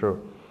the way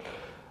through.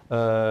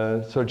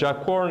 So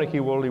Jack Warnicki,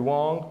 Wally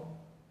Wong.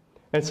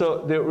 And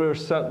so there were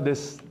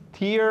this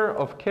tier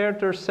of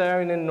characters: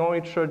 Saarinen,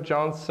 Neutra,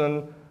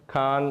 Johnson,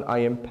 Kahn,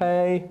 I.M.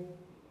 Pei.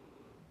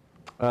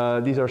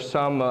 These are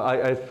some,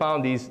 I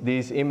found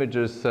these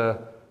images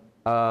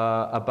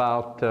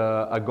about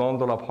a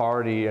gondola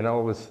party, and I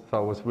always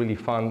thought it was really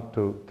fun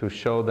to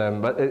show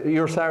them. But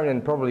Eero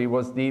Saarinen probably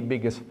was the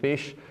biggest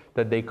fish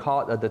that they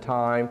caught at the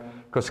time,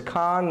 because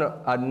Kahn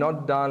had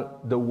not done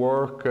the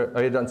work,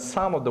 he had done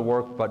some of the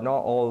work, but not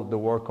all the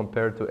work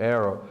compared to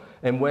Eero.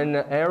 And when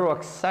Eero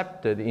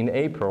accepted in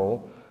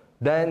April,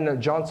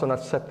 then Johnson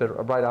accepted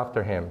right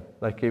after him,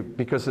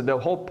 because the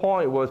whole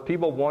point was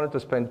people wanted to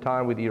spend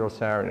time with Eero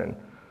Saarinen.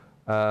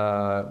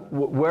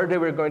 Where they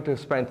were going to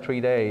spend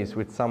 3 days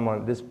with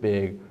someone this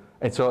big.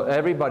 And so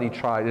everybody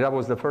tried. That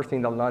was the first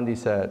thing that Landi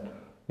said,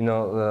 you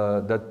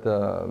know,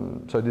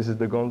 so this is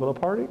the gondola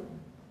party?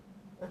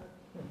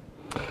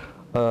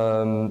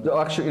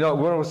 Actually, you know,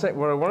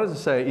 what I wanted to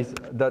say is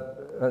that,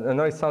 I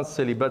know it sounds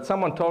silly, but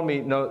someone told me,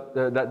 you know,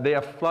 that they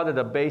have flooded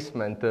a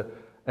basement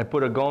and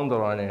put a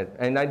gondola on it.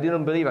 And I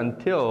didn't believe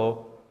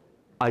until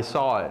I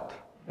saw it.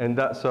 And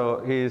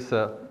so he's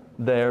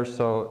there,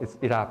 so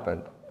it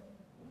happened.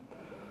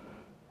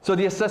 So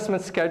the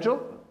assessment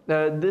schedule,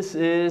 this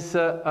is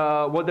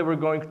what they were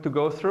going to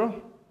go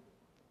through.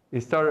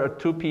 It started at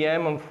 2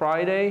 p.m. on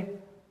Friday,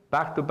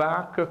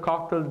 back-to-back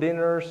cocktail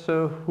dinners,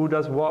 who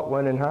does what,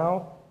 when, and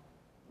how.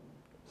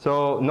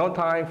 So no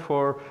time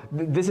for,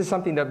 this is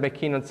something that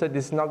McKinnon said,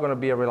 this is not going to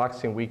be a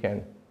relaxing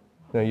weekend.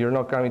 You know, you're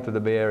not coming to the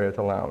Bay Area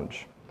to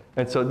lounge.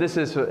 And so this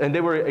is, and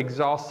they were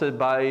exhausted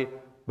by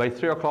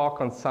 3 o'clock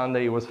on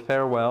Sunday. It was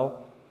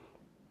farewell.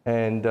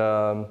 And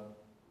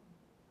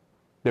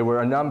there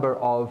were a number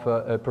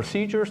of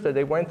procedures that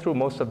they went through,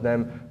 most of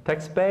them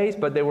text-based,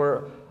 but there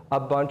were a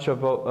bunch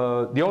of,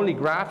 the only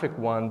graphic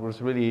one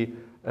was really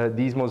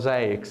these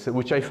mosaics,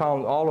 which I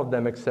found all of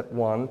them except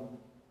one.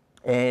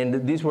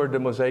 And these were the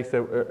mosaics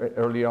that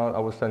early on I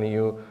was telling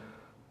you,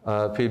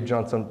 Philip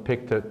Johnson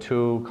picked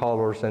 2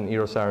 colors and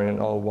Eero Saarinen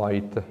all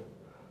white.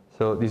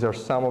 So these are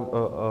some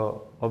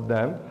of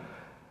them.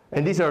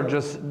 And these are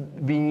just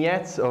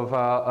vignettes of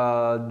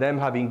them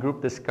having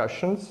group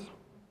discussions.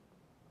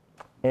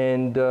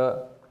 And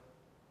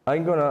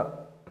I'm going to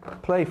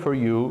play for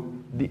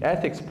you the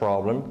ethics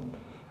problem.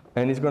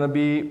 And it's going to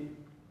be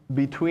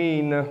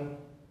between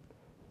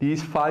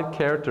these 5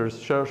 characters: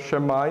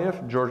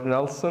 Shemaev, George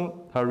Nelson,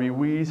 Harry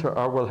Weese,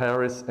 Arwell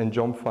Harris, and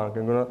John Funk.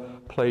 I'm going to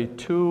play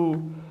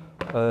 2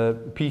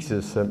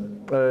 pieces.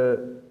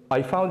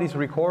 I found these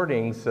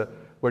recordings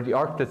where the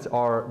architects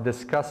are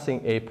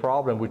discussing a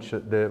problem, which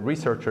the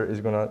researcher is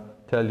going to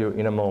tell you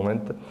in a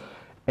moment.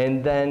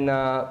 And then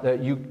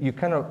you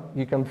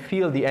can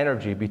feel the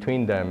energy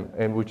between them,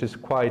 and which is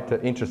quite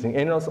interesting.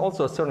 And there's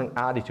also a certain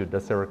attitude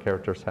that several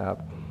characters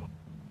have.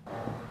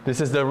 This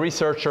is the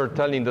researcher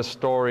telling the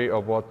story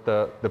of what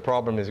the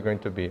problem is going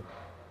to be.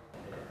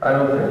 I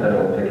don't think I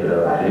will pick it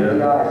up, do you?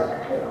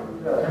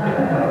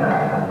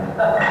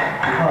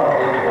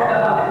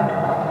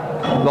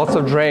 Lots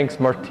of drinks,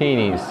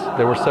 martinis.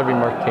 They were serving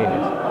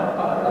martinis.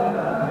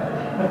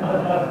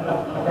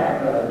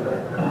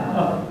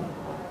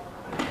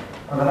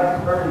 For the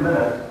next 30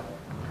 minutes,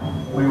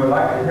 we would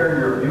like to hear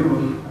your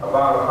views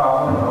about a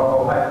problem,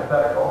 although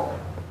hypothetical,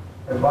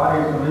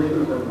 embodying some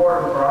issues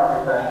important for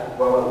architects as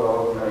well as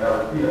those in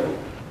another field.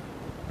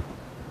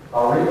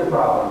 I'll read the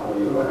problem to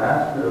you and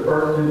ask you to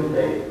first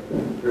indicate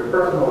your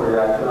personal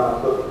reaction on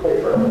a slip of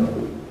paper.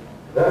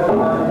 Then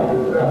we'll ask you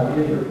to discuss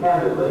the issue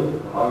candidly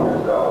among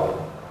yourselves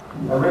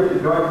and reach a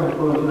joint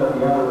conclusion at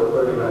the end of the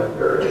 30-minute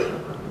period.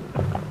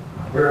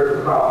 Here is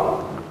the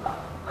problem.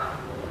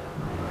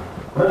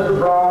 Mr.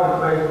 Braun is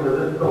faced with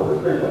a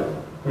difficult decision.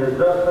 He has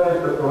just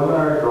finished the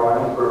preliminary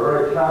drawings for a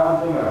very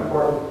challenging and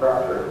important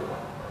structure.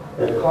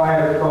 His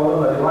client has told him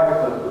that he likes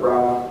Mr.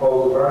 Braun's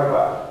proposal very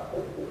much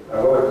and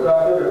will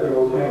accept it if he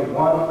will change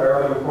one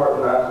fairly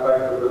important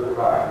aspect of the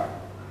design.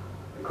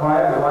 The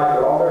client would like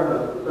it altered in a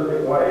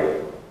specific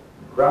way.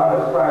 Braun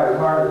has tried as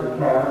hard as he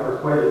can to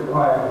persuade his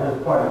client from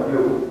his point of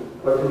view,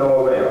 but to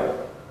no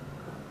avail.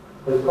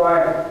 His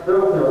client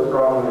still feels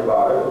strongly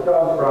about it and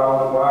tells Braun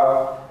that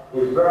while he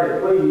is very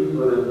pleased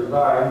with his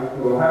design,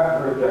 he will have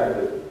to reject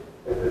it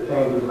if the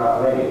change is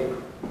not made.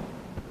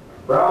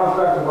 Braun's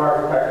sense of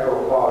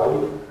architectural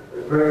quality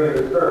is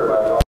greatly disturbed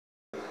by the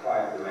his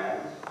client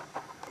demands.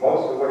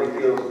 Most of what he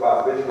feels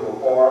about visual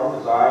form,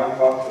 design,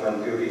 function,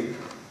 and beauty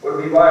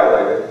would be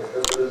violated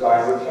if the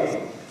design were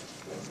changed.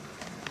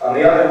 On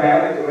the other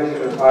hand, the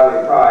Commission is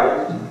highly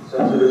prized,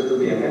 since it is to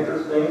be an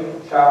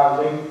interesting,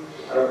 challenging,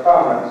 and a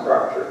prominent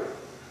structure.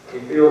 He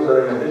feels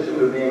that in addition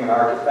to being an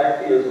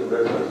architect, he is in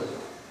business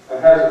and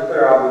has a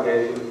fair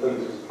obligation to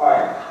please his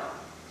client.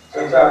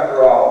 Since since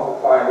after all, the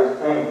client is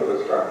paying for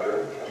the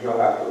structure, and he'll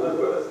have to live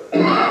with it.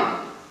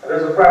 And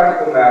as a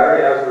practical matter,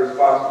 he has the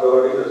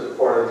responsibility to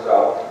support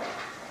himself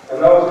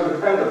and those who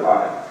depend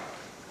upon him.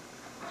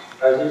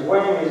 As he's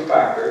weighing these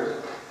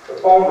factors, the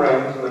phone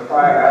rings and the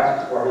client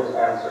asks for his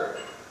answer.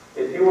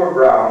 If you were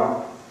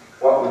Brown,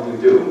 what would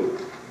you do?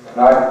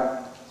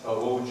 So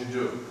what would you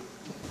do?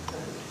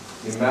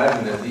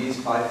 Imagine that these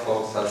 5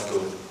 folks have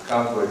to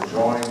come to a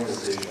joint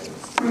decision.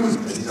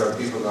 And these are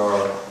people that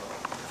are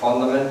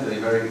fundamentally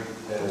very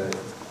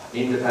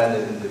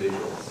independent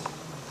individuals.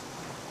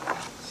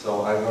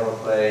 So I'm going to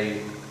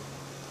play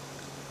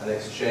an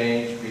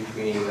exchange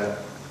between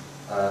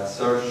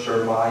Serge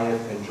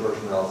Chermayeff and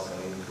George Nelson.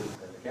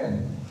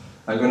 Again,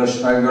 I'm going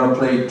to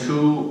play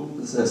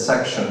 2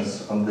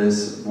 sections on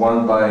this.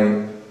 One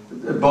by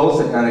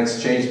both an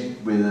exchange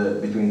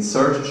with between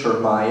Serge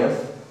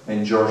Chermayeff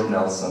and George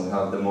Nelson, who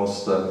have the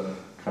most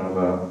kind of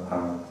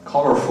a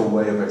colorful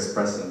way of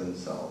expressing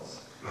themselves.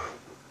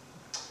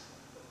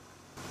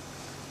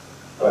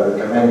 By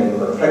recommending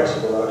the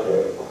flexible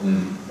outlet.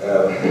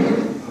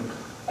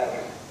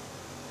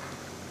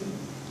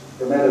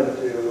 The method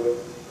to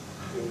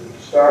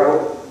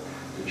start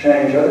to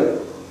change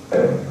it.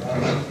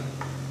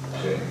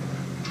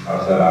 I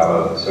said I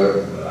wasn't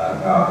certain, but I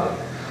found it.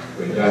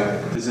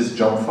 Rejected. This is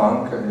John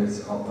Funk, and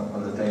it's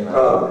on the table.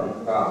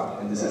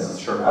 And this is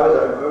Sherman. I was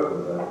unequivocal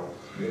with that.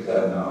 You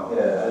said no.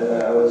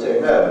 Yeah, I would say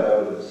no, but I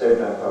would at the same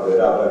time follow it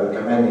up by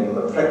recommending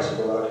the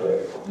flexible outlet.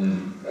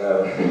 And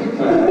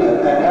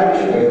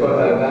actually, put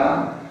that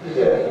down.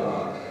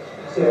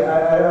 Yeah. See,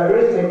 I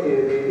really think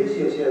the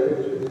issues here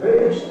is very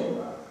interesting.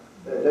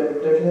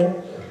 Don't you think?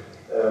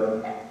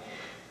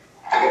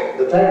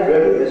 The fact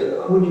really is,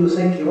 who do you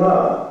think you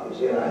are? You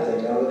see, and I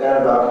think I'm the kind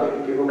of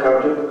architect people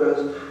come to because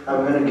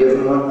I'm going to give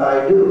them what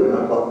I do and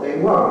not what they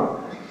want.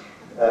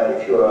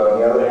 If you are, on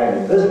the other hand,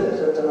 in business,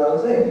 that's another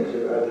thing. You see,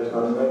 there's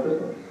not my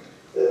business.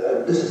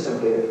 This is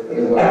simply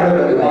You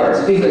are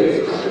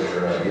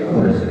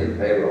university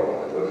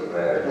payroll, it wouldn't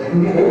matter.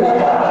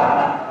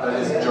 That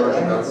is George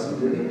Nelson.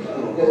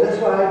 Yeah, that's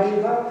why I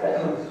give up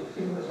presents.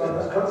 Because one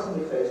must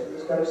constantly face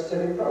this kind of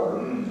silly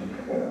problem.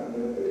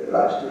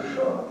 Life's too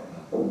short.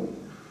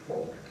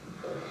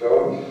 So,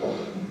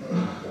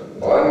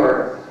 one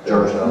more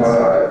George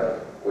Nelson,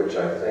 which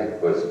I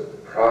think was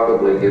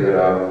probably given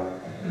up.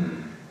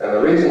 And the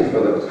reason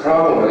for the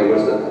problem really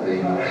was that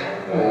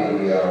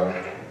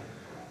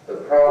the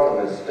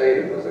problem as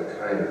stated was a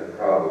kind of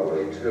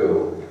probably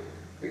too,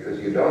 because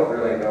you don't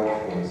really know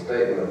from the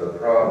statement of the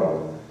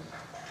problem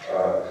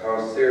how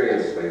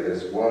seriously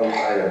this one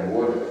item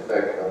would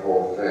affect the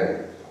whole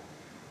thing.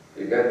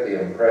 You get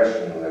the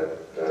impression that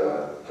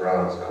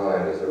Brown's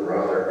client is a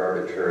rather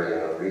arbitrary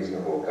and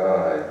unreasonable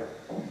guy,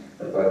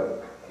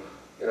 but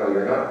you know,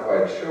 you're not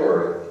quite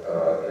sure.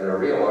 In a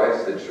real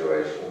life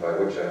situation, by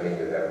which I mean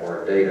you have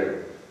more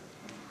data,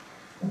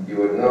 you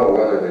would know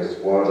whether this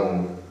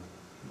one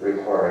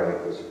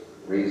requirement was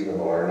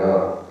reasonable or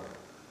not.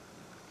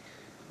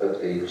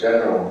 But the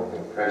general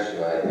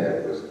impression I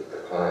had was that the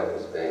client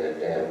was being a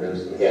damn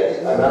nuisance.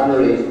 Yes, I'm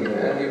unreasonable.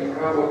 And you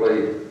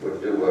probably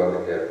would do well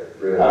to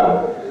get rid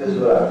of it. This is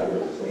what I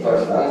feel.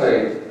 But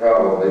only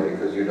probably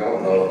because you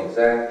don't know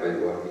exactly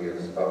what he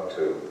is up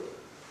to.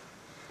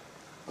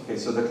 Okay,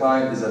 so the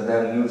client is a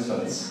damn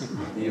nuisance.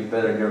 You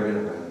better get rid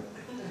of him.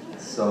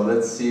 So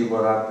let's see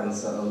what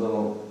happens a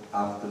little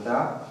after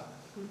that.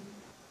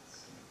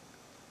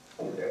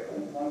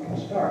 One can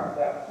start at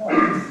that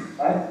point,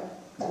 right?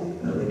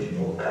 The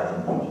original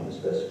covenant, the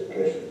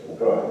specifications and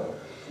drawings,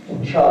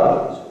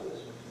 charges with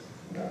this.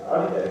 The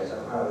architects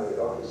somehow get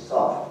awfully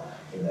soft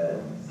in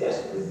their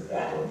desperate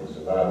battle to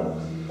survive.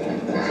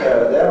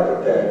 So they're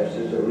prepared to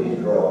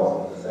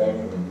redraw the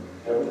thing from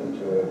heaven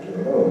to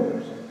the moon.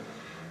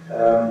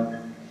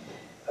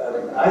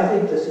 I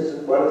think this is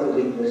one of the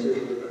weaknesses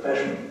of the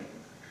profession,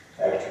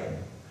 actually.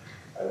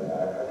 I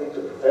think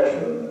the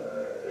profession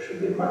should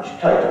be much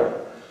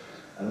tighter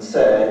and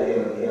say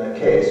in a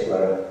case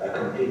where a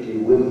completely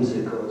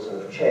whimsical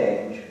sort of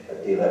change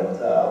at the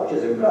 11th hour, which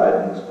is implied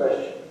in this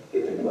question,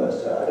 if it were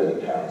so, I don't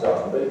think it happens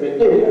often, but if it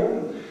did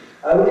happen,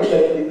 I would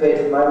expect to be paid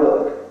for my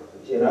work.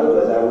 In other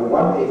words, I would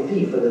want a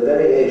fee for the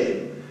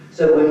variation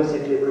so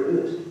whimsically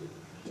produced.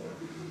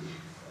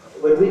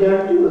 But we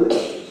don't do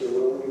this.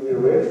 We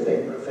really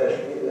think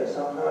professionally we are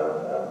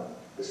somehow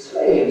the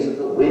slaves of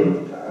the whim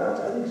of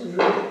clients.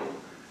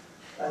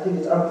 I think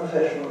it's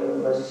unprofessional in the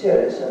most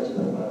serious sense of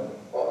the word.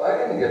 Well, I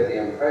didn't get the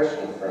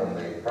impression from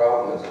the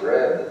problem as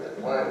read that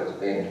the client was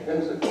being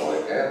whimsical.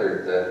 I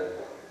gathered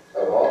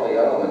that of all the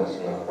elements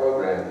in the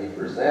program he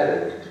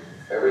presented,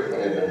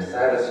 everything had been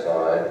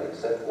satisfied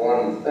except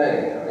one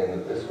thing. I mean,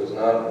 that this was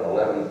not an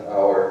 11th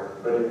hour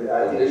But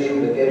I think the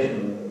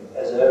implication,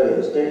 as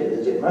earlier stated,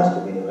 is it must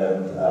have been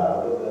 11th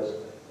hour because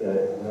in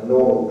the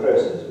normal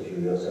process which you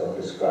yourself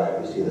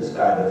described, you see this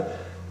kind of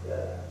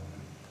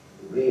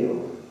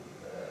real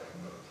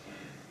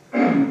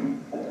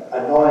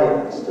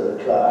annoyance to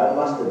the client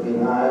must have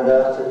been ironed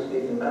out, so to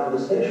speak, in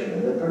conversation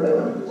in the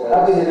preliminaries.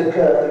 How could it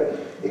occur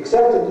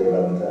except at the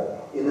 11th hour?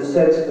 in the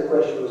sense that the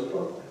question was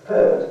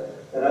posed.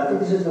 And I think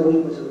this is the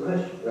weakness of the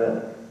question,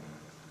 rather.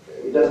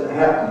 It doesn't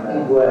happen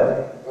that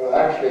way. Well,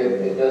 actually,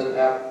 it doesn't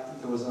happen.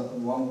 There was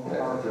one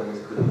part that was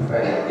good.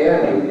 And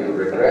again, you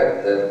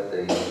regret that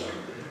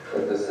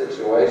the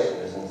situation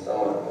is in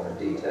somewhat more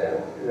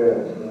detail.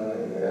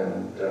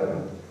 And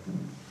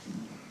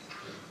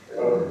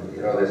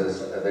you know,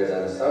 there's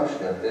an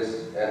assumption at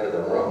this end of the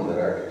room that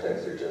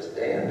architects are just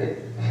dandy.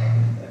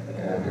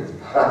 And it's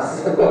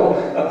possible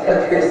that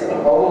there's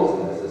some holes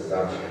in this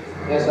assumption.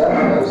 Yes,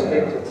 I was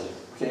thinking.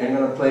 Okay, I'm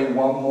going to play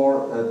one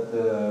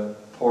more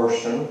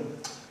portion.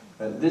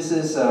 This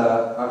is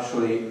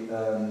actually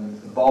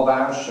Bob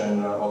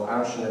Anshin of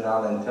Anshin and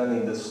Allen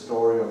telling the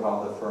story of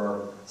how the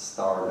firm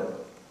started.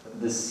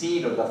 The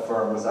seed of that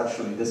firm was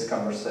actually this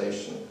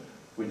conversation,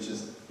 which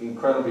is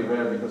incredibly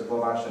rare because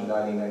Bob Anshin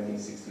died in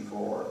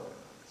 1964.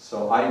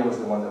 So I was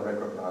the one that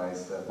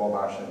recognized Bob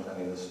Anshin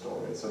telling the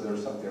story. So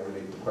there's something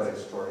really quite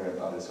extraordinary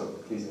about it, so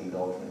please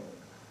indulge me.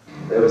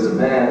 There was a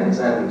man in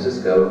San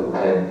Francisco who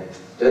had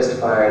just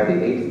fired the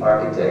 8th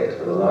architect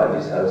for the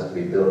largest house to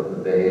be built in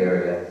the Bay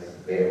Area.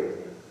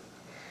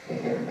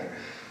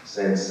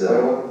 Since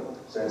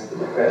the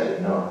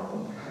Depression,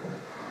 no.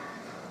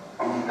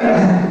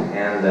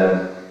 And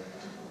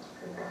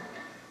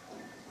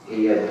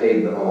he had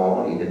paid them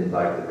all. He didn't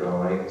like the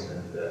drawings,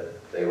 and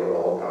they were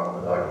all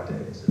prominent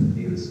architects. And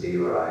neither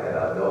Steve or I had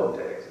our dog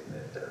tags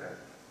at that time.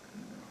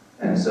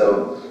 And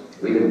so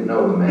we didn't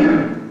know the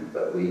man,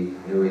 but we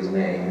knew his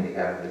name, and he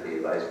happened to be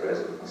vice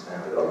president of the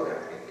Stanford Oil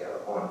Company in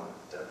California.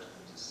 He was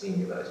a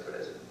senior vice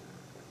president.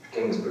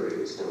 Kingsbury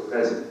was still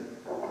president.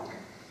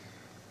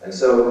 And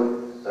so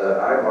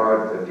I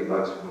borrowed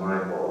 $50 from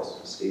my boss,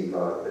 and Steve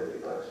borrowed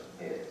 $50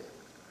 from his.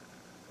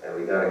 And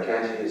we got a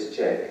cashier's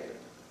check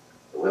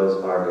the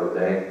Wells Fargo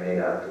Bank made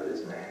out to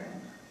this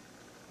man.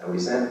 And we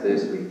sent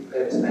this, we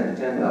spent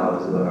 $10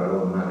 of our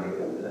own money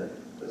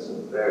with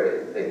some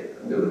very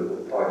thick, beautiful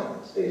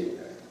parchment stationery.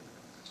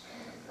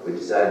 And we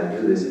decided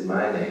to do this in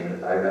my name, and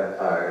if I got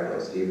fired,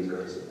 well, Steve was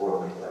going to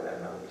support me until I got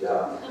another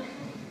job.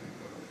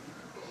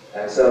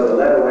 And so the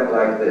letter went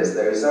like this: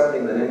 there is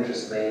something that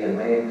interests me and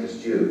may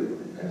interest you.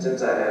 And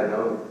since I have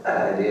no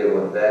idea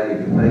what value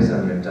you place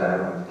on your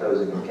time, I'm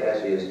proposing a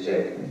cashier's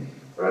check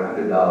for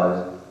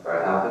 $100 for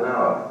a half an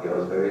hour.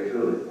 Yours very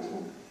truly.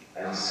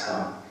 And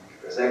so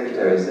the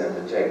secretary sent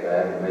the check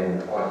back and made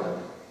an appointment.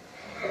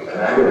 And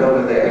I went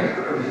over there,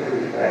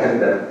 and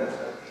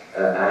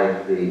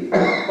the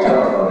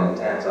telephone in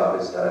Tant's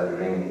office started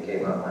ringing. He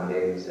came up one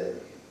day and he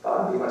said,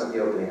 "Bob, you must be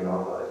opening an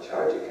awful lot of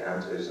charge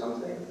accounts or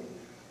something.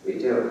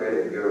 Retail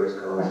credit bureaus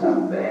calling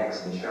up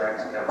banks,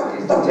 insurance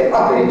companies, detective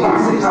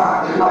agencies.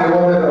 They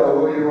want to know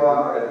who you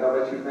are and how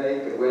much you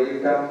make and where you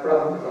come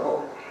from."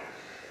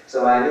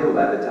 So I knew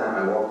by the time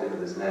I walked into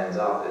this man's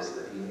office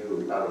that he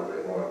knew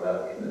probably more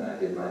about me than I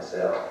did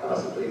myself,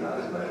 possibly not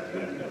as much as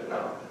you people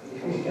know.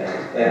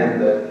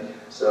 And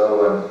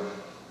so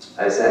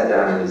I sat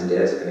down at his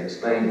desk and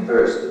explained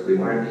first that we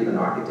weren't even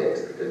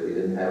architects because we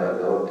didn't have our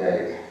dog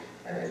tags.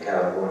 And in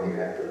California,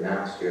 you have to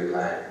announce to your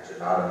client that you're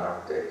not an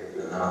architect if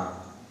you're not.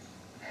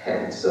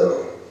 And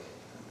so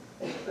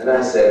then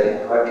I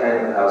said, "What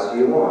kind of house do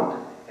you want?"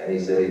 And he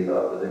said he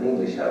thought that an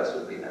English house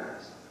would be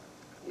nice.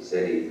 He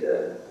said he'd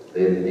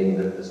lived in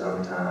England for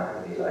some time,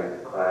 and he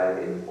liked the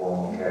quiet,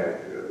 informal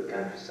character of the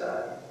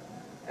countryside,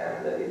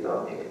 and he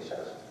thought an English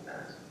house would be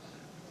nice.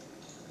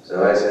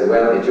 So I said,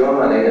 "Well, it's your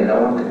money, and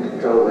no one can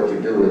control what you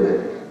do with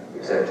it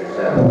except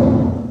yourself.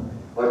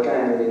 What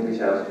kind of English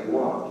house do you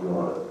want? Do you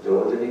want a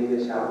Georgian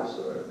English house,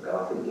 or a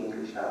Gothic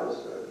English house,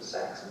 or a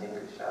Saxon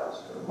English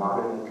house, or a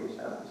modern English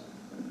house?"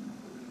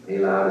 He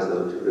allowed as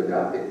though Tudor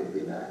Gothic would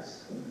be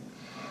nice.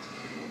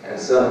 And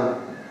so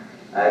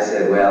I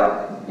said,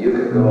 "Well, you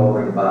could go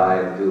over and buy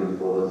a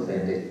beautiful,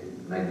 authentic,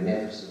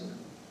 magnificent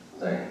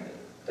thing.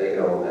 Take it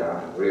all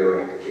down,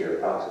 rearrange it here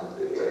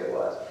approximately the way it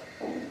was.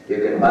 You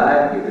can buy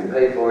it, you can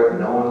pay for it, and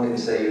no one can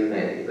say you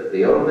nay. But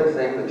the only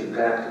thing that you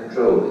can't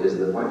control is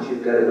that once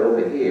you've got it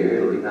over here,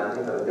 it'll be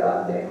nothing but a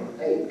goddamn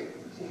fake."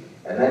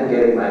 And then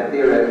getting my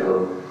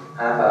theoretical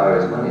half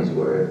hour's money's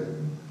worth,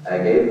 I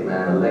gave the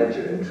man a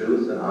lecture in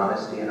truth and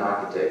honesty and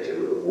architecture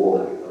with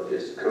water,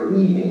 just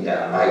careening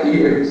down my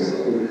ears.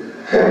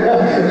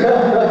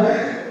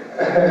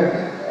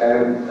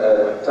 And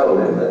told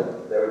him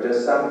that there are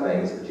just some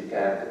things that you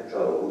can't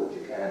control, that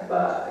you can't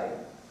buy.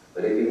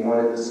 But if he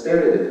wanted the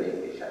spirit of an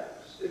English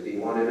house, if he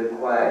wanted a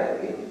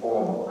quiet,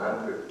 informal,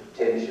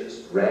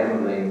 unpretentious,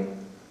 rambling,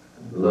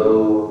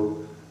 low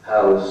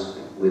house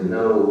with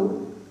no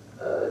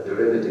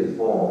derivative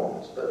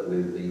forms, but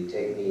with the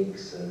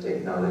techniques and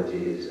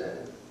technologies and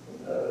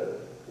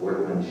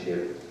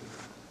workmanship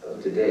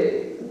of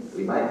today,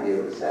 we might be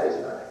able to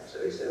satisfy him. So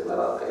he said, "Well,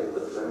 I'll pay for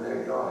the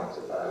preliminary drawings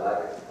if I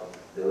like it. I'll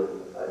do it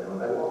if I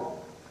don't, I won't."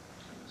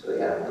 So he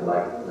happened to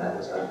like it, and that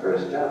was our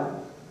first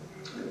job.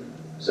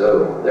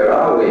 So there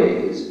are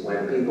ways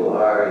when people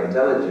are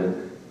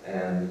intelligent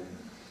and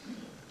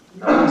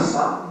not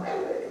sought in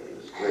their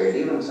ways, where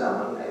even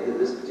someone,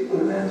 this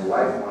particular man's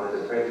wife wanted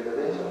a French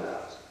provincial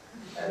house,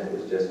 and it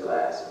was just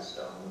glass and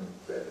stone,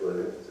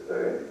 Redwood is a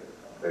very,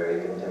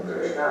 very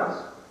contemporary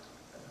house.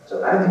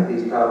 So I think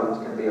these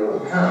problems can be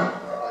overcome.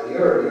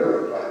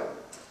 You're right.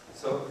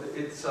 So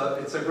it's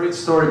a great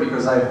story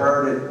because I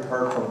heard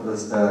from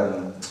this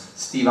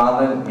Steve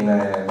Allen in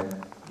a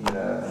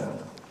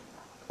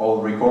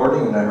old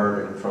recording, and I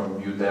heard it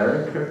from you,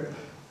 Derek,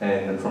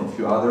 and from a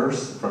few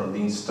others, from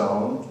Dean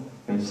Stone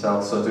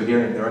himself. So to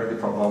hear it directly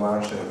from La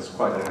Manche was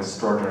quite an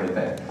extraordinary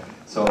thing.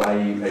 So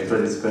I played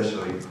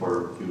especially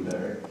for you,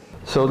 Derek.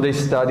 So they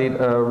studied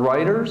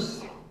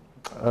writers,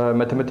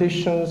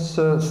 mathematicians,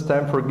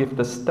 Stanford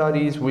gifted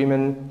studies,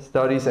 women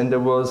studies, and there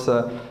was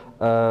a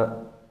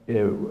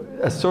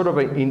sort of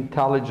an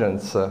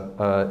intelligence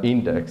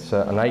index,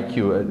 an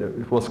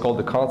IQ. It was called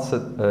the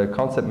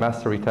concept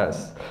mastery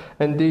test.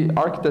 And the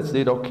architects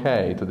did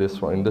okay to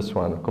this one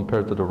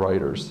compared to the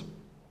writers.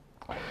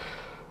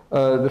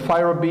 The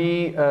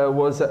FIRO-B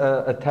was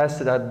a test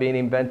that had been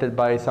invented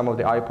by some of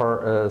the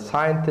IPAR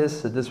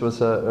scientists. This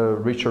was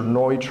Richard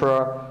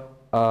Neutra.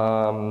 You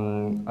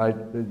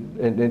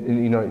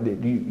know,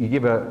 you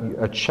give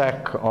a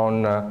check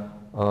on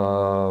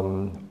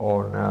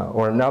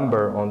or a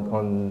number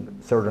on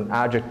certain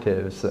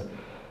adjectives.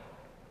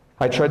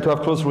 I try to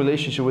have close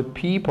relationship with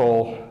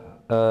people.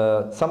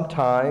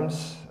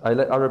 Sometimes I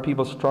let other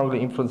people strongly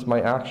influence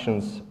my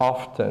actions.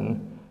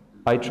 Often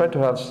I try to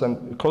have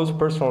some close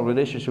personal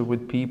relationship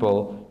with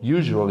people.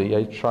 Usually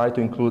I try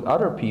to include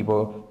other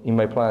people in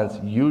my plans.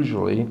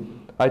 Usually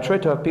I try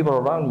to have people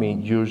around me.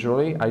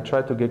 Usually I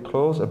try to get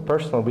close and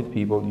personal with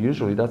people.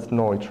 Usually. That's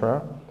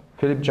Neutra.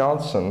 Philip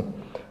Johnson.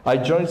 I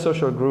join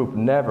social group,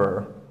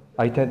 never.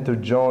 I tend to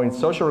join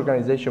social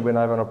organization when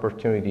I have an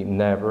opportunity,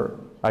 never.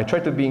 I try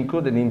to be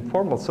included in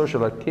informal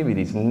social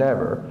activities,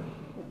 never.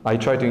 I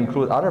try to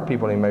include other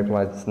people in my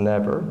plans,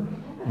 never.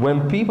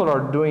 When people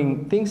are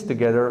doing things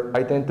together,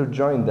 I tend to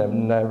join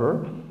them,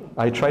 never.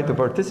 I try to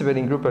participate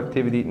in group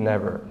activity,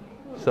 never.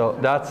 So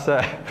that's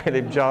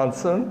Philip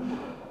Johnson.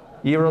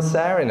 Eero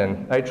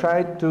Saarinen. I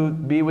try to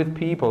be with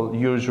people,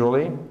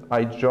 usually.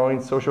 I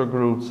join social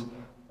groups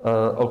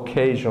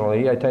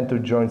occasionally. I tend to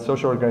join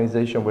social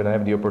organization when I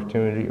have the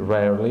opportunity,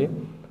 rarely.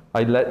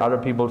 I let other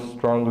people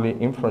strongly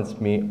influence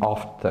me,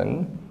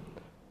 often.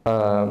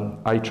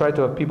 I try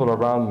to have people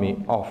around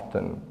me,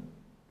 often.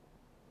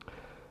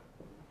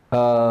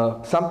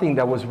 Something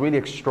that was really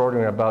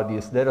extraordinary about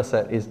this data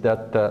set is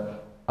that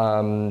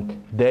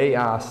they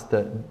asked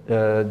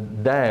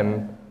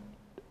them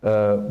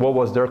what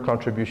was their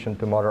contribution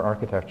to modern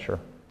architecture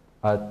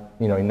in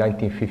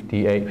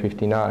 1958,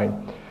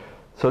 59.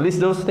 So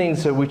list those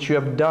things which you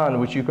have done,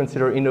 which you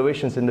consider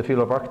innovations in the field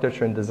of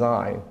architecture and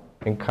design.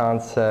 And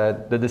Kant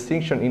said the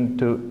distinction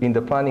in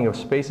the planning of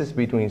spaces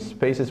between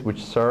spaces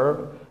which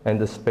serve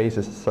and the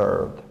spaces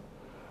served.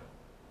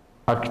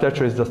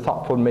 Architecture is the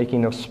thoughtful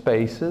making of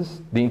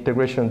spaces, the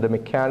integration of the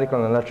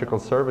mechanical and electrical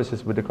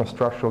services with the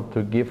construction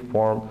to give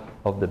form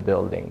of the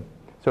building.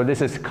 So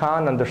this is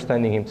Kant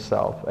understanding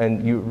himself,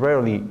 and you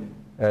rarely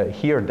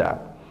hear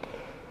that.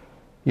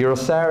 Eero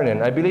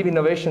Saarinen, I believe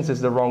innovations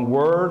is the wrong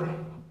word,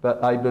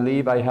 but I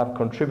believe I have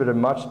contributed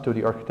much to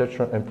the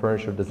architecture and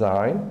furniture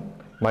design.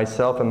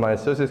 Myself and my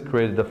associates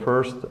created the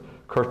first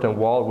curtain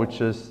wall, which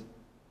is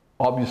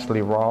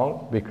obviously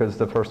wrong, because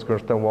the first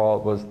curtain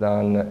wall was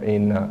done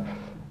in,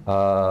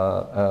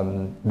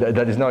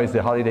 that is known as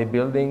the Holiday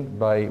Building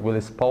by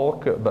Willis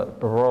Polk, but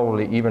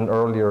probably even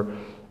earlier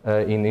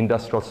in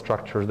industrial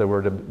structures, there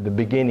were the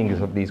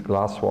beginnings of these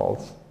glass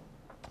walls.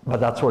 But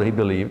that's what he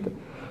believed.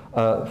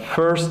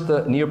 First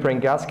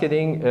neoprene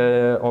gasketing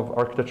of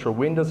architectural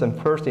windows, and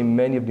first in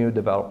many of new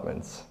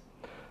developments.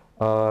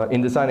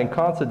 In design and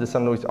concept, the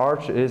St. Louis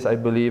Arch is, I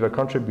believe, a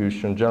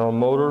contribution. General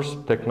Motors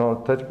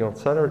Technical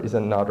Center is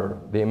another.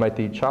 The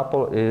MIT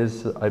Chapel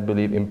is, I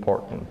believe,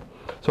 important.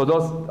 So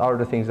those are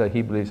the things that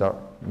he believes are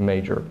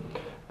major.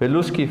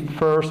 Belusky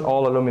first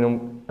all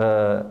aluminum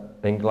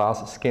and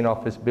glass skin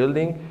office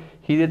building,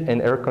 heated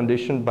and air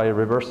conditioned by a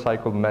reverse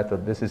cycle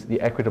method. This is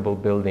the Equitable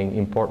building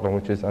in Portland,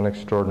 which is an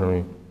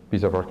extraordinary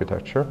piece of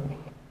architecture.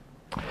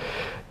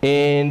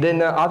 And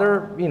then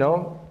other,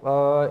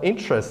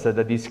 interests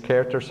that these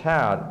characters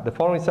had. The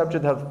following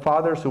subject had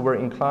fathers who were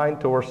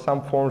inclined towards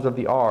some forms of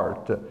the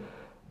art.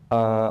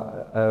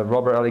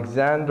 Robert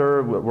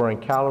Alexander, Warren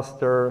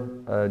Callister,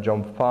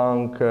 John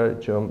Funk,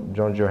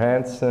 John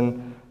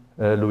Johansson,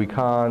 Louis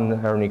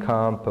Kahn, Ernie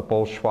Kamp,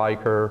 Paul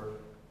Schweiker,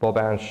 Bob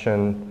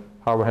Anshin,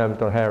 Howard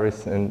Hamilton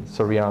Harris, and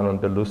Soriano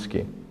and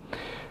Belusky.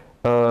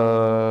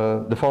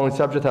 The following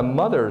subject had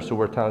mothers who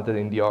were talented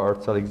in the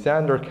arts: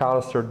 Alexander,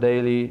 Callister,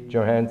 Daly,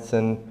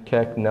 Johansson,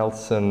 Keck,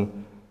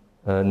 Nelson,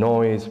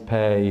 Noyes,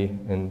 Pei.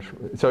 And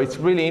so it's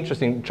really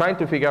interesting trying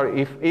to figure out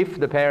if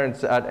the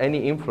parents had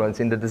any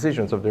influence in the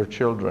decisions of their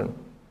children.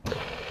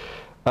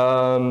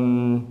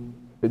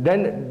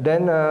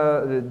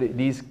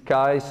 These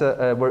guys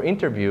were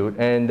interviewed,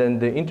 and then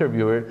the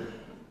interviewer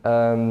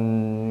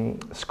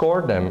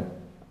scored them.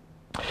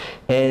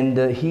 And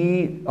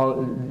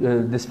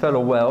this fellow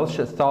Welsh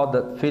thought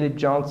that Philip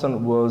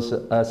Johnson was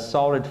a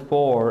solid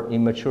 4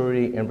 in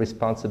maturity and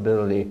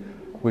responsibility,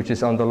 which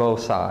is on the low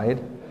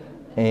side.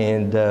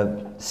 and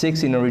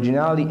 6 in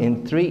originality,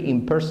 and 3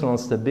 in personal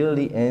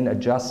stability and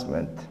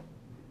adjustment.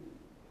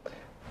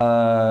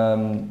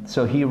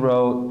 So he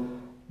wrote,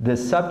 the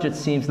subject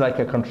seems like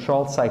a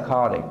controlled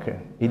psychotic.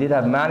 He did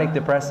have manic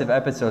depressive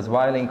episodes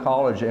while in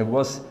college and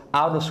was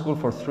out of school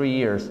for 3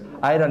 years.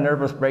 I had a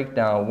nervous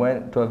breakdown,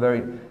 went to a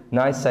very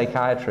nice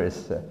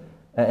psychiatrist,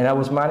 and I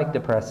was manic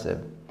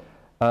depressive.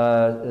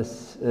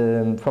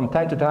 From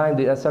time to time,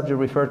 the subject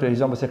referred to his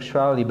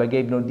homosexuality but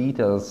gave no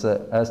details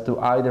as to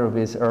either of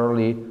his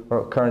early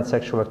or current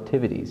sexual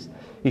activities.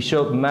 He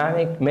showed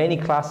many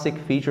classic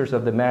features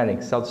of the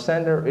manic: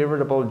 self-centered,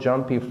 irritable,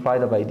 jumpy,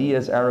 flight of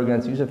ideas,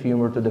 arrogance, use of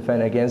humor to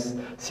defend against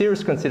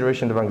serious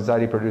consideration of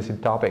anxiety-producing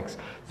topics.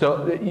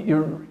 So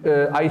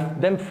I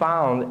then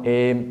found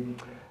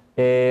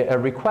a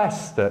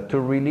request to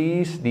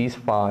release these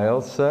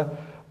files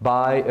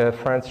by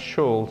Franz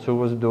Schulz, who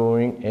was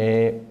doing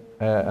a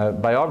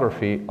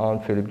biography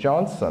on Philip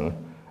Johnson.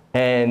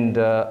 And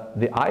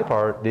the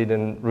IPAR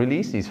didn't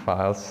release these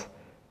files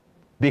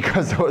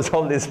because there was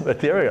all this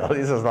material.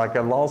 This was like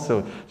a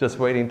lawsuit just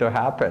waiting to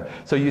happen.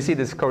 So you see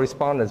this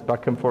correspondence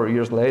back and forth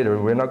years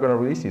later. We're not going to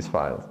release these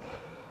files.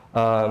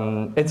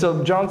 And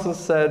so Johnson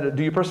said,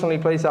 do you personally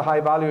place a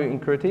high value in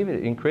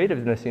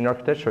creativeness in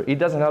architecture? It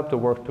doesn't help to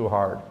work too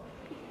hard.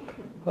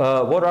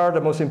 What are the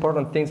most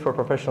important things for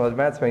professional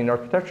advancement in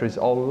architecture? Is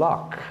all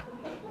luck.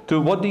 To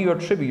what do you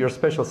attribute your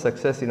special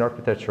success in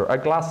architecture? A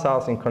glass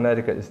house in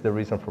Connecticut is the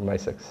reason for my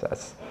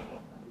success.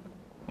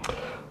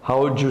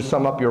 How would you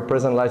sum up your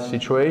present life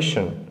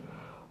situation?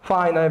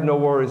 Fine, I have no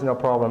worries, no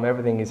problem,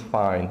 everything is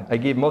fine. I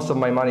give most of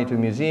my money to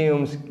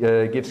museums,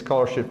 give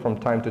scholarship from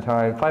time to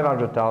time,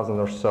 500,000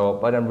 or so,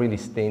 but I'm really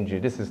stingy.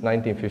 This is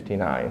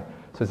 1959,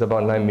 so it's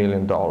about $9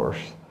 million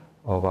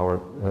of our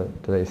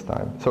today's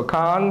time. So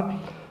Kahn,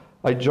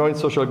 I joined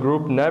social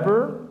group,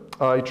 never.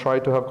 I try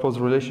to have close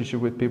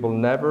relationship with people,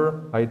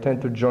 never. I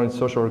tend to join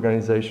social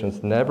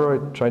organizations, never. I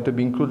try to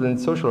be included in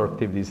social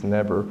activities,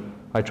 never.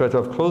 I try to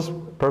have close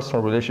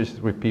personal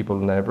relationships with people,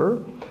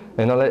 never.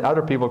 And I let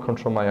other people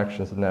control my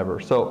actions, never.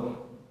 So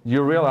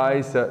you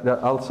realize that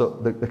also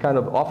the kind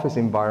of office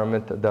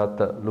environment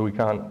that Louis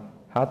Kahn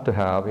had to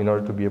have in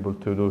order to be able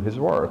to do his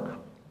work.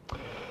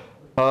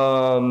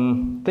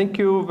 Thank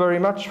you very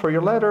much for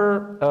your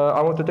letter.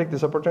 I want to take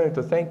this opportunity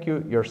to thank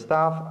you, your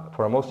staff,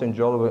 for a most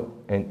enjoyable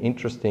and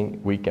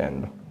interesting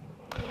weekend.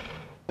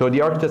 So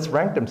the architects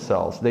rank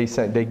themselves. They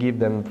give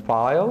them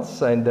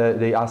files and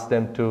they ask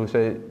them to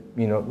say,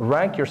 you know,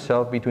 rank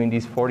yourself between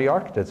these 40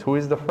 architects. Who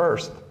is the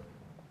first?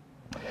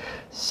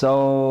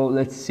 So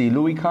let's see.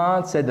 Louis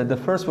Kahn said that the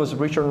first was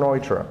Richard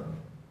Neutra.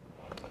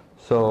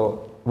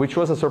 So, which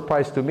was a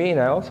surprise to me, and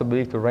I also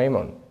believe to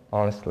Raymond,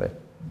 honestly,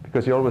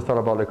 because he always thought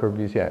about Le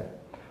Corbusier.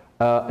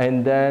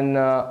 And then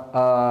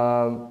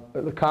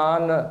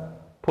Kahn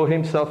put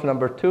himself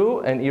number 2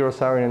 and Eero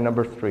Saarinen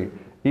number 3.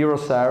 Eero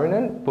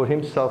Saarinen put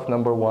himself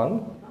number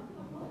 1.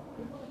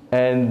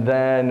 And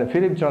then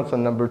Philip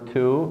Johnson number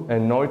 2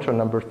 and Neutra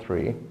number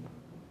 3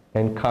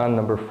 and Kahn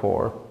number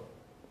 4.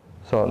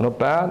 So not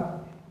bad.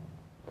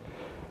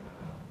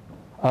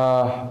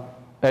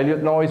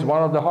 Elliot Neu is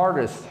one of the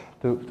hardest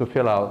to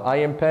fill out.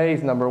 I.M. Pei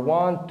is number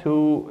 1,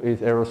 2 is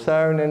Eero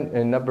Saarinen,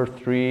 and number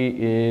 3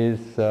 is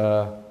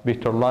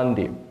Victor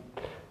Lundy.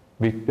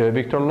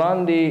 Victor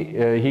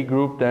Lundy, he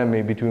grouped them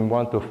in between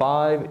 1 to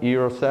 5.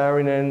 Eero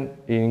Saarinen,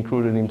 he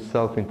included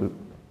himself into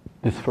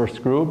this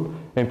first group,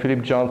 and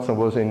Philip Johnson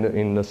was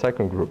in the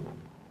second group.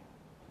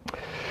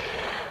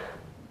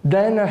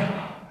 Then,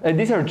 and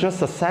these are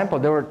just a sample.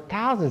 There were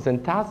thousands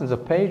and thousands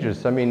of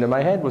pages. I mean,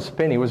 my head was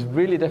spinning. It was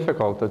really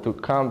difficult to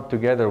come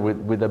together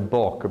with a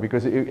book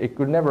because it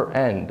could never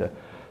end.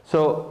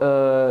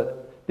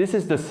 So this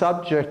is the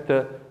subject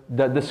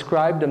that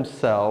describe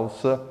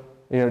themselves. You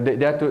know,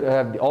 they have to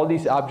have all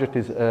these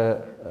adjectives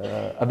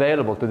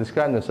available to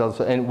describe themselves.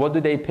 And what do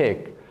they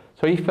pick?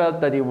 So he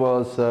felt that it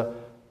was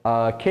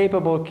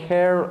capable,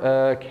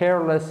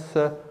 careless,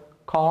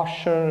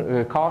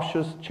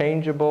 cautious,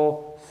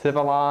 changeable,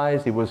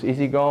 civilized. He was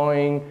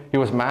easygoing. He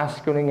was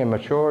masculine and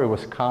mature. He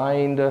was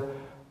kind.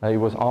 He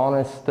was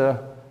honest.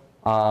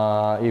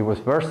 He was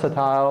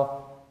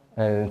versatile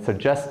and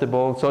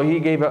suggestible. So he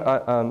gave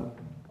an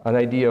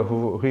idea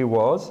who he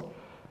was.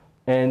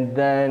 And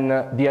then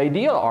the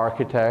ideal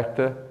architect,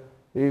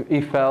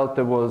 he felt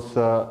there was,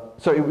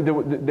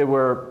 they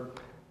were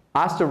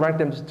asked to rank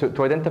them,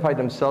 to identify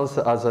themselves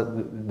as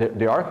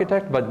the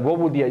architect, but what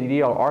would the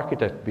ideal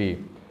architect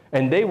be?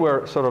 And they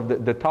were sort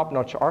of the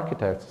top-notch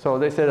architects. So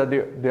they said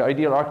that the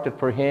ideal architect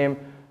for him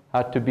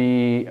had to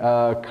be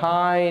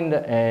kind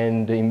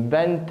and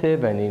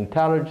inventive and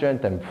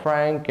intelligent and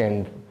frank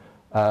and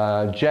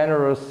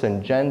generous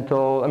and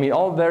gentle. I mean,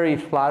 all very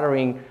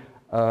flattering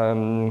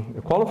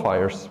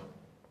qualifiers.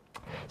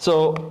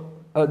 So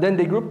then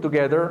they grouped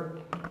together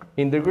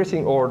in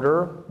decreasing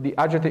order the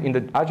adjective in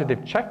the adjective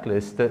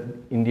checklist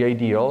in the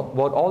ideal,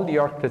 what all the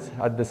architects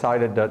had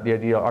decided that the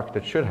ideal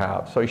architect should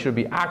have. So it should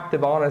be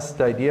active, honest,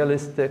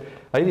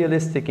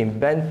 idealistic,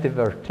 inventive,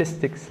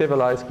 artistic,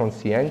 civilized,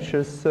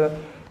 conscientious,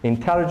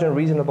 Intelligent,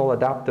 reasonable,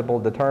 adaptable,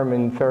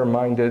 determined,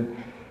 fair-minded,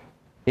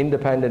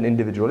 independent,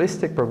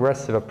 individualistic,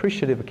 progressive,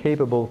 appreciative,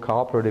 capable,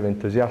 cooperative,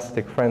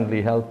 enthusiastic,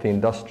 friendly, healthy,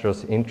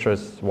 industrious,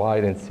 interests,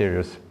 wide and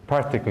serious,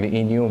 practically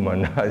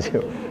inhuman, as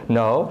you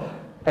know.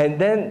 And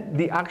then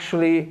the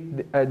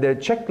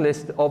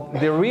checklist of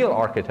the real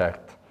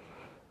architect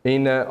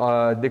in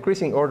a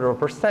decreasing order of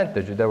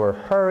percentage. They were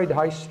hurried,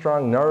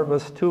 high-strung,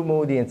 nervous, too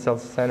moody and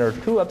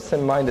self-centered, too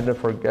absent-minded and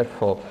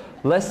forgetful,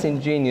 less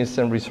ingenious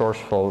and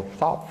resourceful,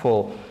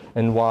 thoughtful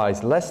and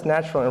wise, less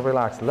natural and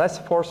relaxed, less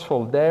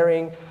forceful,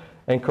 daring,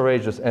 and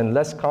courageous, and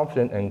less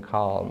confident and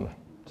calm.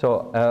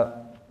 So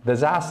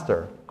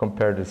disaster,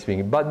 comparatively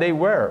speaking. But they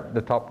were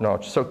the top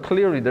notch. So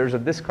clearly there's a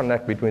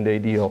disconnect between the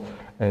ideal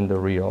and the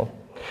real.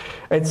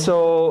 And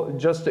so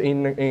just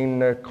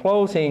in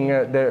closing,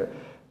 there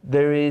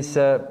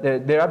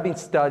have been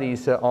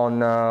studies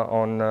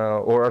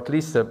or at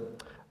least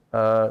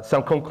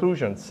some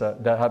conclusions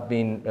that have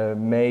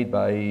been made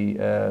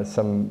by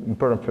some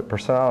important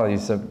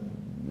personalities.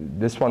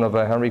 This one of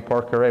Henry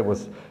Poincaré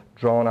was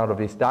drawn out of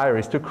his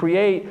diaries. To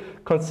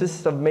create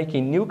consists of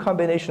making new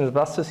combinations of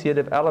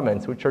associative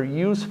elements which are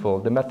useful.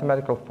 The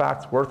mathematical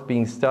facts worth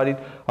being studied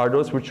are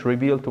those which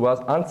reveal to us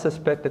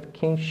unsuspected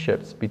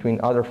kinships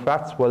between other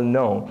facts well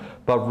known,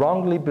 but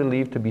wrongly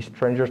believed to be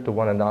strangers to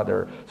one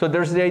another. So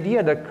there's the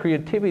idea that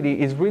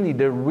creativity is really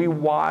the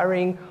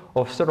rewiring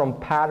of certain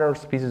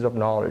patterns, pieces of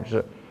knowledge.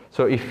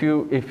 So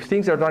if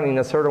things are done in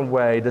a certain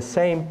way, the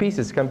same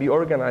pieces can be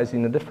organized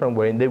in a different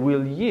way, and they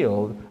will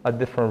yield a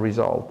different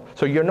result.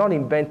 So you're not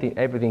inventing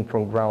everything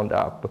from ground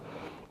up.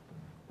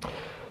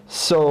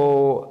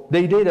 So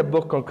they did a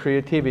book on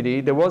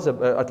creativity. There was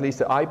at least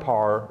the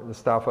IPAR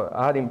stuff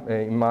I had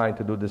in mind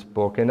to do this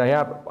book, and I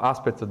have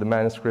aspects of the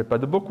manuscript,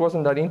 but the book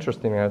wasn't that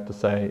interesting, I have to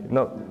say.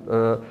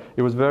 No,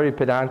 it was very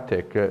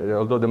pedantic,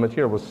 although the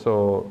material was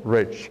so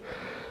rich.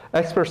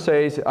 Experts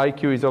say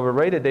IQ is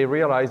overrated. They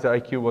realized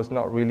that IQ was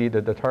not really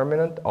the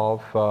determinant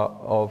of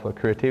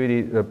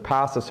creativity.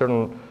 Past a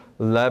certain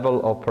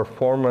level of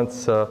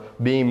performance,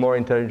 being more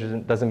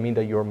intelligent doesn't mean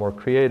that you're more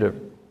creative.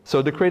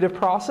 So the creative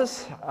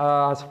process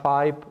has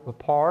 5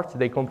 parts.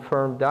 They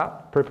confirmed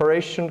that: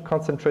 preparation,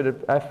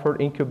 concentrated effort,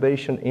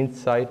 incubation,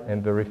 insight,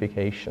 and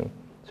verification.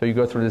 So you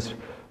go through this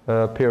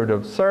period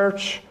of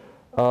search.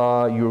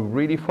 You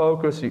really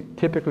focus. You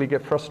typically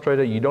get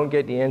frustrated. You don't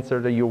get the answer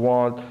that you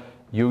want.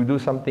 You do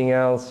something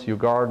else, you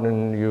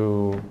garden,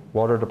 you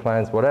water the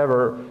plants,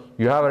 whatever.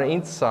 You have an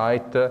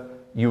insight,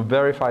 you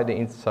verify the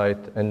insight,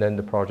 and then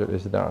the project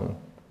is done.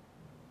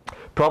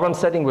 Problem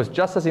setting was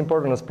just as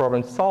important as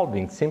problem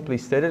solving. Simply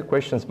stated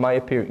questions might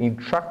appear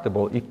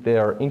intractable if they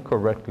are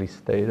incorrectly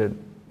stated.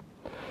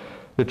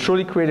 The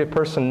truly creative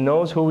person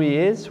knows who he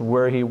is,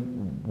 where he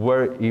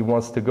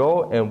wants to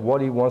go, and what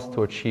he wants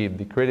to achieve.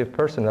 The creative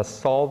person has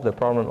solved the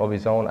problem of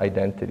his own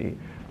identity,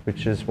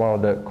 which is one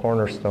of the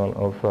cornerstones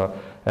of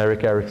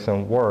Erik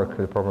Erikson's work,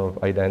 the problem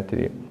of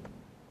identity.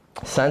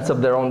 Sense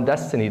of their own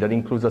destiny that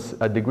includes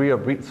a degree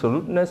of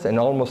resoluteness and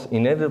almost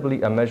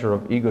inevitably a measure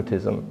of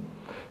egotism.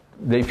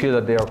 They feel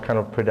that they are kind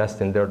of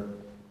predestined, they're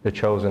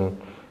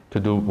chosen to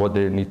do what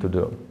they need to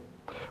do.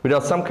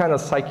 Without some kind of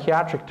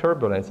psychiatric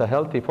turbulence, a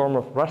healthy form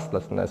of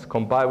restlessness,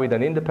 combined with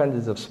an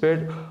independence of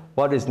spirit,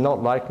 one is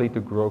not likely to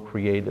grow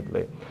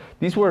creatively.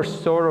 These were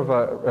sort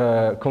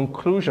of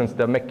conclusions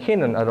that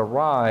McKinnon had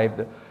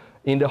arrived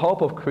in the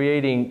hope of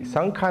creating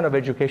some kind of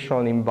educational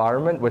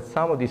environment where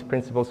some of these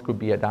principles could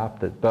be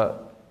adapted,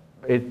 but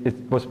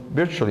it was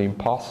virtually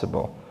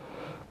impossible.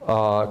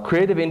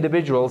 Creative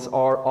individuals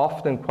are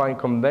often quite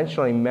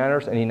conventional in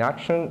manners and in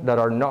action that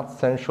are not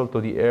central to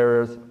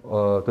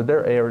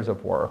their areas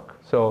of work.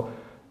 So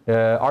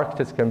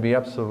architects can be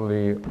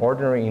absolutely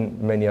ordinary in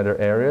many other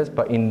areas,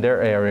 but in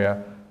their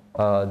area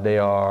they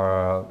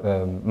are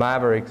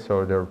mavericks,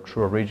 or they're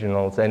true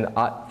originals. And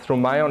through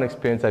my own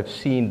experience, I've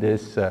seen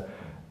this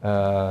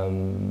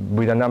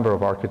with a number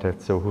of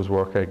architects whose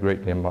work I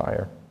greatly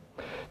admire.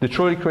 The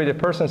truly creative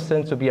person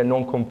tends to be a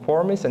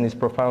nonconformist and is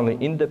profoundly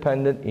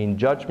independent in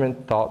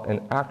judgment, thought,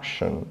 and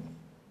action.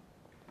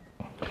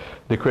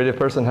 The creative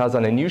person has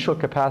an unusual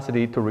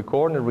capacity to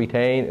record and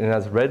retain, and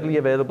has readily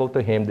available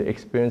to him the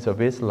experience of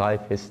his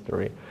life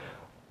history.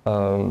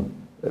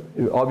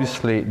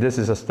 Obviously, this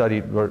is a study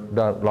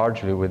done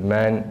largely with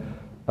men,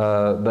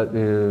 but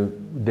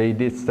they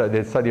did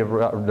study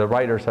of the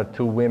writers had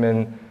 2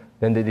 women.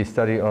 Then they did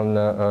study on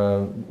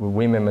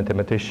women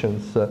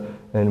mathematicians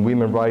and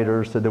women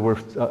writers. There were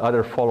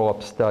other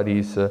follow-up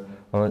studies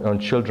on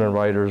children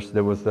writers.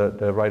 There was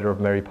the writer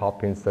of Mary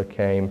Poppins that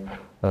came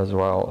as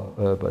well,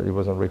 but it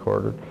wasn't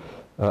recorded.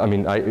 I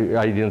mean,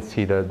 I didn't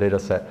see the data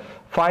set.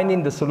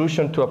 Finding the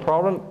solution to a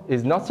problem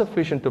is not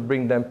sufficient to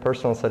bring them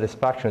personal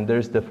satisfaction.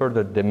 There's the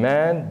further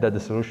demand that the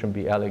solution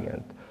be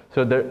elegant.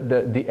 So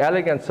the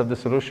elegance of the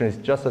solution is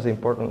just as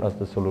important as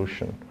the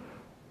solution.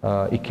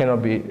 It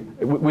cannot be,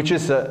 which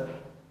is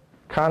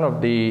kind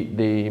of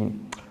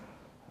in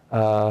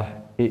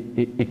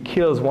it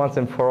kills once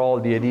and for all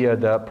the idea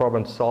that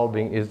problem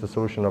solving is the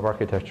solution of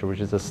architecture, which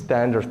is a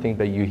standard thing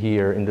that you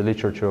hear in the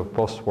literature of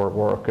post-war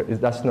work.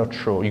 That's not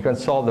true. You can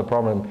solve the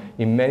problem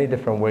in many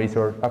different ways,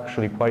 or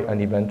actually quite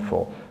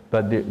uneventful.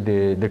 But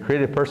the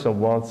creative person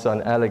wants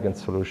an elegant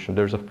solution.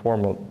 There's a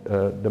formal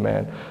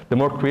demand. The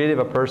more creative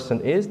a person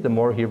is, the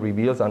more he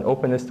reveals an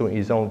openness to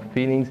his own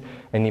feelings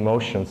and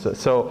emotions.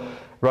 So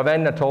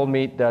Ravenna told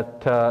me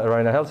that,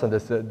 Ravenna Helson,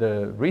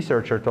 the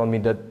researcher, told me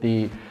that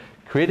the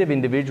creative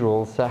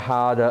individuals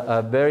had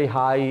a very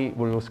high,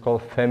 what was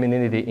called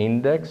femininity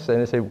index.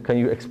 And I said, can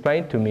you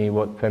explain to me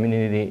what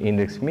femininity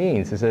index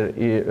means? He said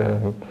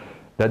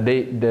that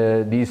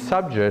these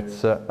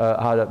subjects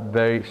had a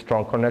very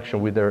strong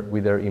connection with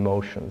their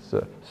emotions.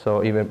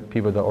 So even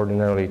people that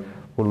ordinarily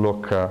would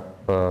look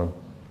sort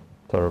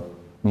of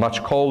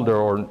much colder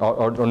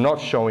or not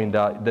showing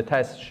that, the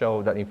tests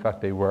show that in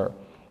fact they were.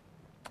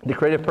 The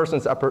creative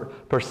person's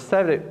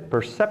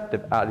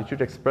perceptive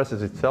attitude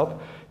expresses itself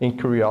in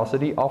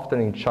curiosity, often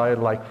in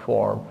childlike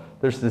form.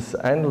 There's this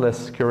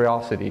endless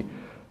curiosity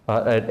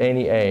at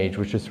any age,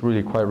 which is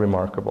really quite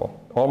remarkable.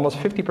 Almost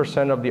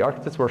 50% of the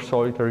architects were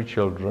solitary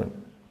children.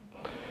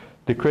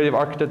 The creative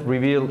architect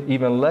revealed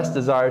even less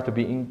desire to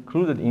be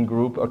included in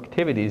group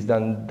activities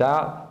than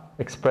that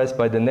expressed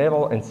by the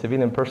naval and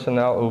civilian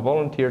personnel who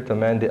volunteered to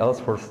man the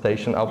Ellsworth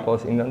Station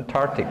outpost in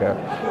Antarctica.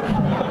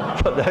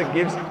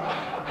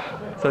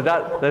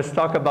 Let's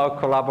talk about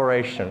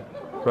collaboration,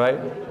 right?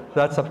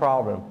 That's a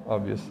problem,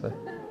 obviously.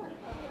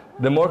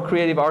 The more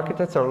creative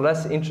architects are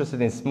less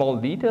interested in small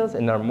details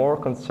and are more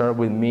concerned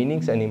with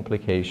meanings and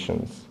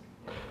implications.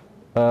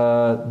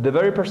 The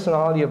very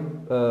personality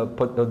of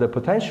the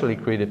potentially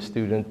creative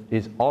student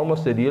is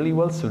almost ideally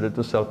well suited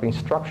to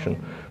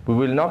self-instruction. We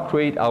will not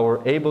create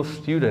our able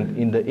student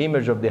in the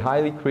image of the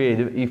highly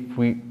creative if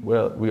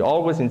we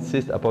always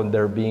insist upon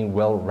their being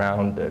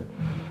well-rounded.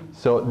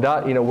 So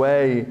that, in a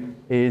way,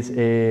 is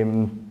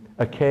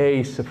a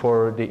case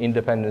for the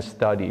independent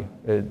study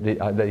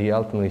that he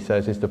ultimately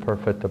says is the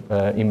perfect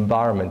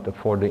environment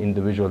for the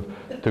individual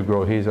to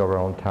grow his or her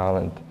own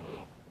talent.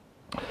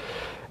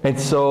 And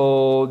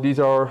so these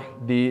are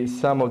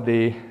some of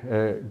the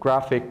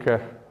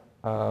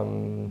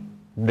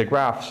the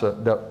graphs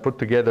that put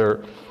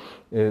together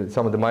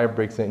some of the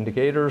Myers-Briggs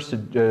indicators.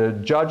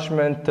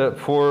 Judgment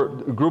for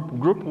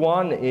group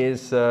one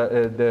is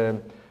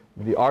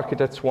the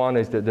architects one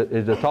is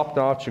the top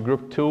notch.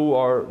 Group two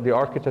are the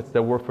architects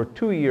that work for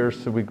 2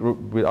 years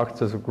with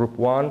architects of group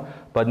one,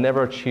 but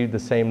never achieved the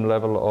same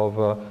level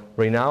of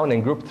renown.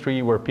 And group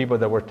three were people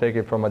that were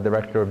taken from a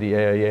director of the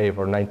AIA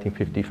for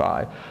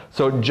 1955.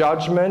 So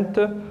judgment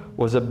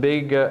was a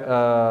big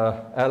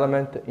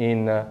element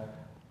in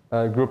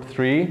group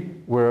three,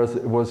 whereas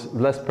it was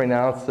less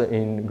pronounced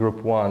in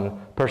group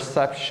one.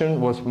 Perception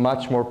was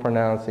much more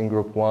pronounced in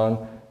group one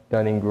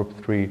than in group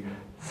three.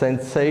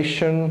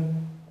 Sensation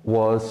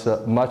was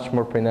much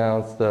more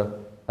pronounced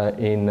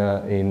in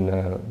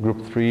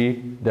group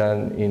three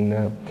than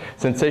in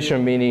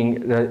sensation,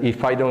 meaning that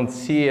if I don't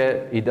see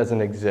it, it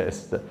doesn't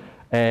exist.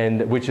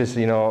 And which is,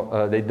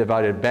 they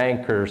divided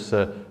bankers,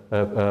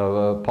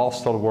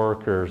 postal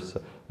workers,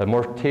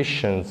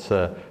 morticians,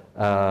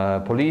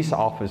 police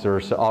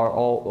officers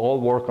all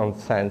work on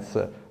sense,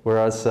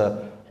 whereas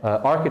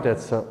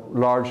architects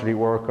largely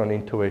work on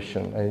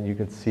intuition. And you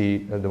can see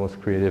the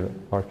most creative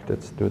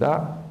architects do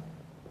that.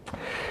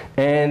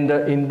 And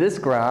in this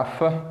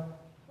graph,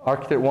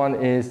 architect one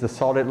is the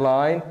solid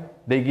line.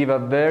 They give a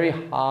very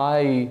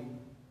high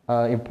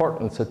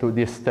importance to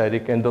the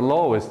aesthetic and the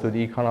lowest to the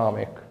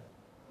economic.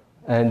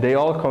 And they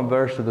all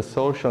converge to the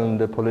social and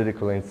the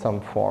political in some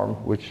form,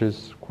 which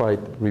is quite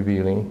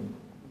revealing.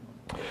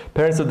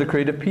 Parents of the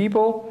creative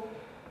people,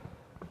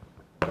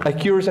 a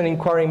curious and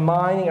inquiring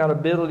mind, an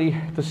ability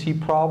to see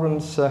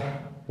problems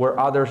where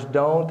others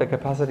don't, a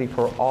capacity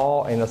for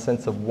awe and a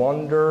sense of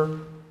wonder,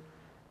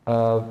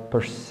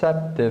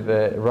 perceptive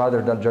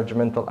rather than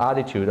judgmental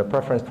attitude, a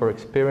preference for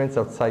experience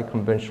outside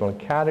conventional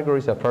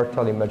categories, a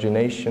fertile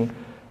imagination,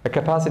 a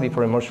capacity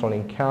for emotional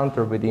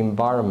encounter with the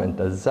environment,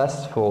 a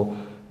zestful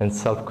and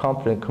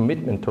self-confident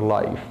commitment to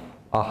life,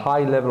 a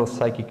high level of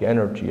psychic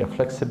energy, a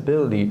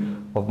flexibility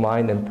of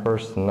mind and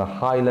person, a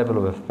high level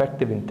of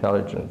effective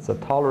intelligence, a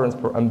tolerance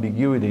for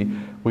ambiguity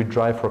with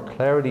drive for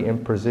clarity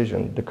and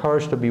precision, the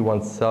courage to be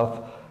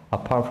oneself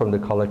apart from the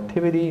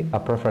collectivity, a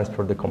preference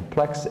for the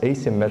complex,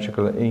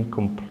 asymmetrical, and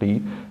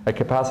incomplete, a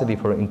capacity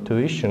for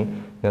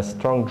intuition, and a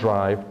strong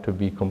drive to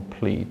be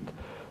complete.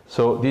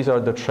 So these are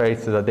the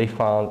traits that they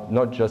found,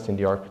 not just in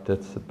the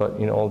architects, but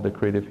in all the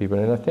creative people.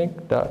 And I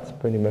think that's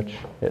pretty much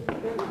it.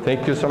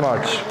 Thank you so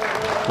much.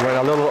 We went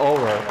a little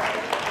over.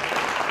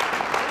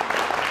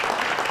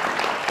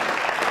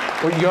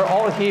 Well, you're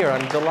all here.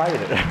 I'm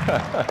delighted.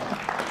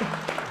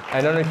 I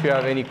don't know if you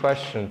have any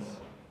questions.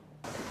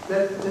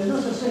 There's no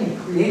such thing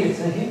as creative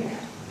thinking.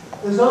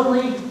 There's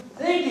only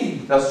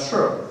thinking. That's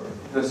true.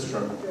 That's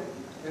true.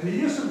 And the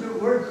use of the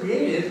word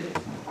creative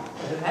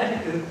as an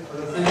adjective for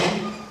the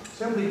thinking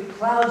simply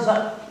clouds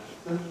up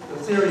the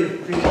theory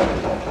of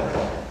creativity.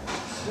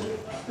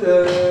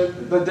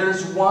 But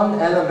there's one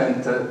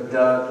element that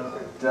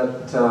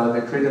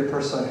the creative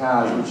person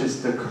has, which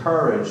is the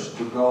courage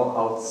to go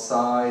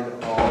outside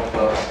of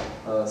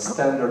a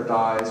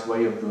standardized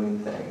way of doing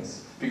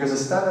things. Because a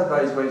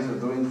standardized way of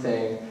doing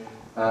things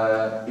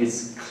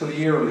is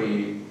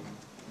clearly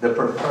the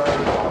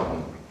preferred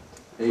one,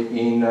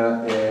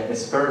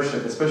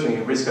 especially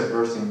in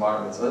risk-averse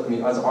environments. I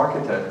mean, as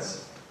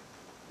architects,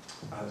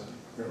 as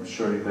I'm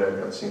sure you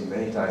have seen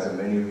many times, and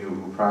many of you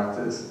who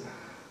practice,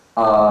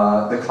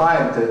 the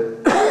client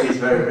is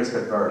very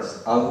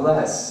risk-averse,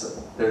 unless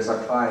there's a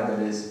client that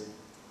is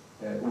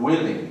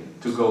willing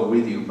to go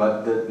with you.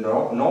 But the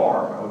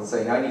norm, I would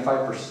say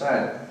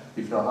 95%,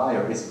 if not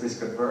higher, is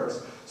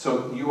risk-averse.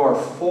 So you are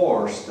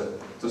forced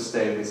to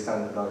stay with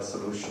standardized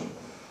solution.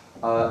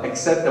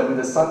 Except that with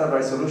a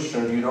standardized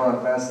solution, you don't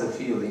advance the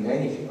field in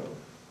any field.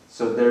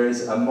 So there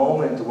is a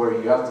moment where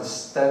you have to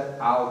step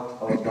out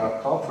of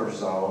that comfort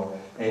zone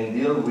and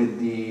deal with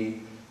the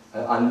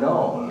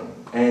unknown.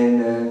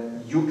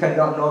 And you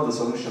cannot know the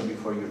solution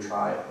before you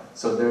try it.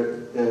 So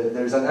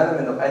there's an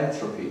element of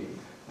entropy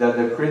that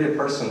the creative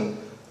person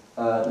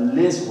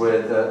lives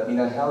with in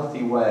a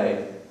healthy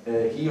way.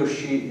 He or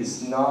she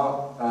is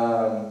not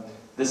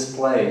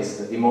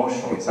displaced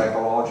emotionally,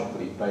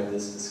 psychologically by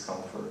this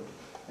discomfort.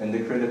 And the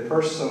creative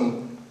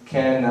person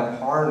can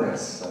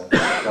harness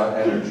that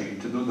energy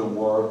to do the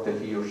work that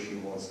he or she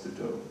wants to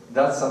do.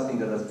 That's something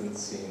that has been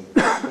seen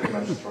pretty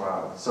much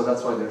throughout. So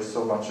that's why there's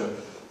so much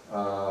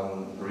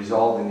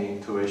resolve in the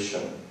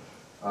intuition.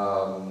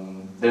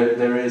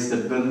 There is the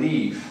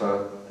belief,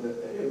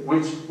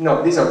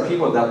 these are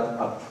people that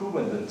have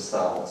proven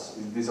themselves.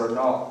 These are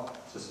not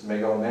just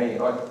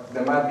megalomaniacs.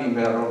 There might be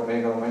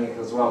megalomaniacs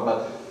as well,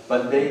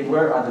 but they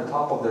were at the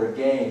top of their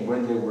game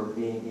when they were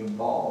being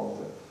involved.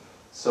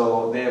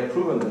 So they have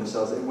proven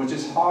themselves, which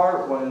is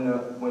hard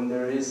when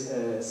there is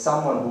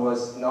someone who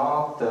has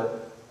not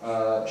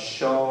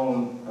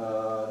shown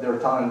their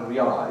talent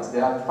realized. They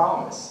have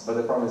promise, but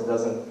the promise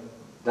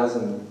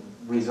doesn't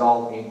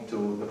result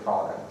into the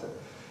product.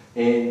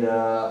 And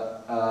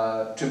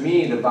to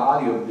me, the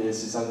value of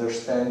this is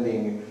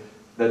understanding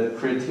that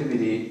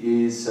creativity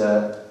is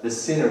the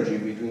synergy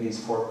between these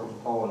four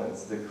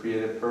components: the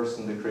creative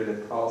person, the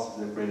creative process,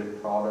 the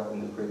creative product,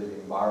 and the creative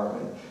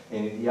environment.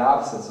 And in the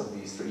absence of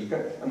these three,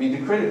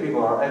 the creative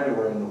people are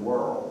everywhere in the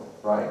world,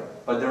 right?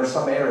 But there are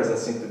some areas that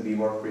seem to be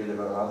more creative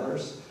than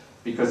others,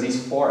 because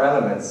these four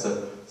elements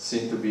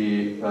seem to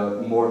be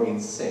more in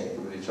sync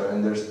with each other,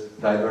 and there's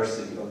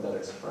diversity of that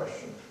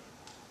expression.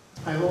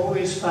 I've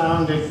always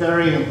found it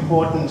very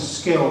important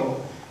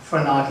skill for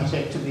an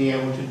architect to be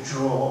able to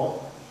draw.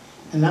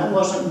 And that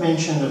wasn't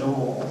mentioned at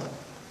all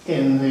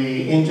in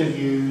the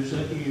interviews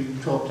that you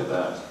talked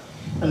about.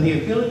 And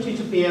the ability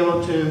to be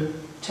able to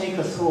take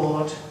a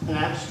thought, an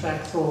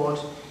abstract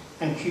thought,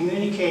 and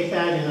communicate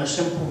that in a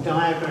simple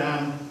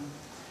diagram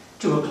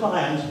to a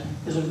client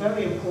is a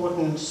very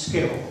important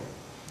skill.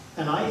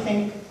 And I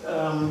think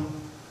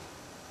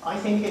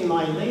in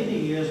my later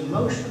years,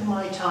 most of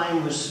my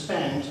time was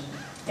spent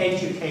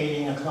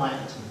educating a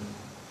client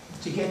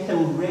to get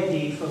them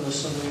ready for the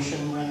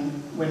solution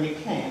when it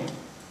came.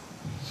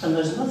 And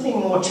there's nothing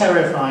more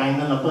terrifying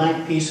than a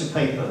blank piece of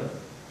paper.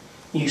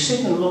 You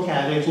sit and look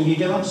at it and you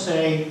don't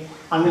say,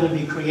 I'm going to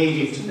be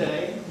creative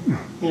today.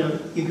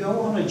 You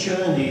go on a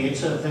journey.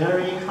 It's a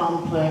very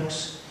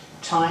complex,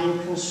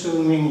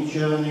 time-consuming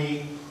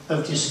journey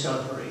of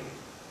discovery.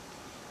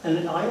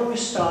 And I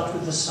always start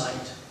with the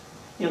site.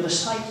 The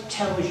site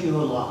tells you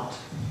a lot.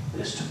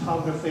 There's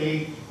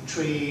topography,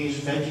 trees,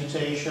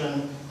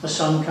 vegetation, the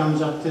sun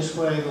comes up this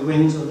way, the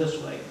winds are this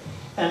way.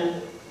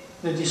 And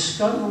the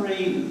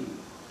discovery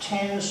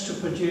tends to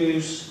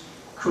produce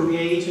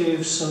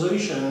creative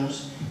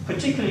solutions,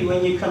 particularly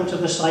when you come to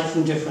the site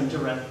from different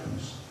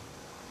directions.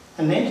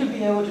 And then to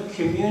be able to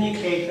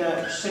communicate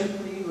that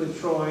simply with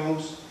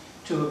drawings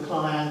to a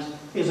client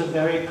is a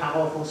very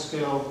powerful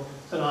skill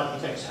that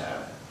architects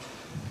have.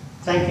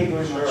 Thank you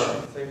very much.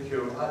 Sure, thank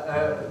you.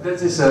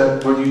 That is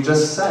what you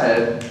just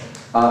said.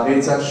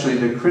 It's actually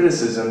the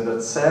criticism that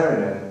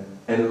Saarinen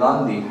and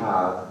Lundy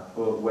had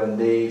when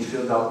they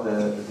filled out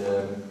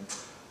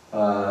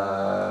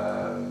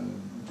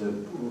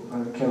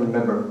I can't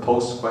remember,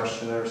 post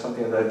questionnaire or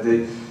something like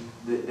that.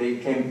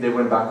 They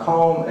went back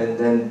home and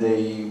then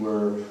they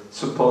were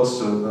supposed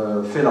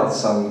to fill out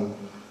some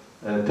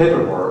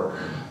paperwork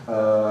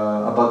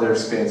about their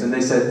experience, and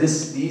they said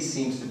these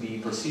seems to be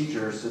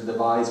procedures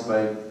devised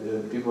by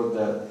people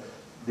that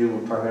deal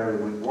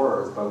primarily with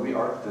words, but we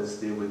architects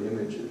deal with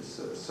images.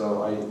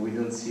 So we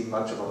didn't see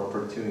much of an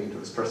opportunity to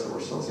express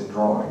ourselves in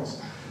drawings.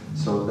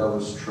 So that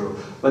was true.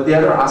 But the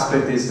other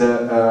aspect is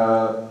that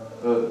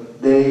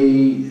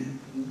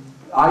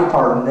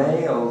IPAR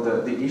nailed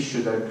the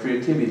issue that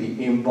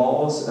creativity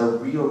involves a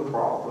real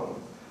problem.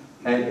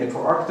 And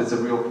for architects, a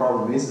real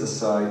problem is the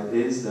site,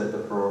 is the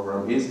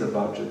program, is the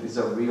budget, is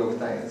a real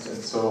thing. And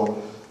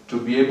so to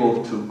be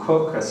able to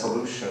cook a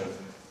solution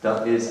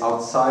that is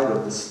outside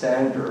of the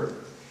standard,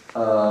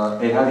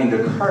 and having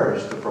the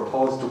courage to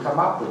propose, to come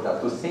up with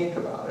that, to think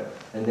about it,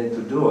 and then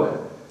to do it,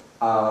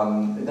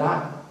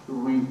 that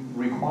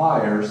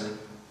requires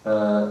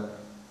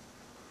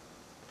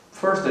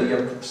first that you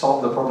have to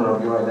solve the problem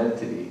of your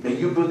identity, that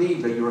you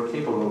believe that you are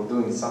capable of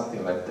doing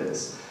something like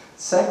this.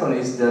 Second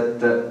is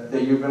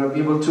that you're going to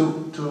be able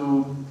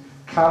to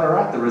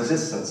counteract the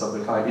resistance of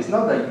the client. It's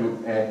not that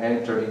you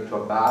enter into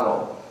a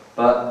battle,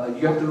 but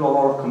you have to do a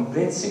lot of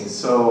convincing.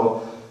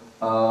 So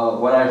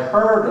what I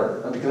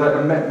heard, because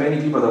I met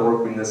many people that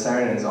work in the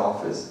Saarinen's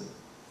office,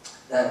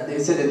 they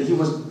said that he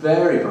was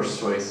very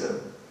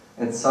persuasive.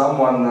 And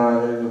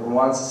someone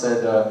once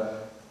said that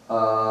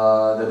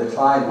the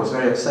client was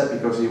very upset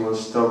because he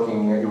was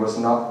talking, he was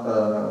not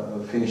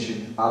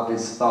finishing up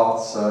his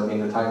thoughts in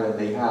the time that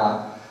they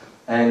had.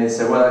 And he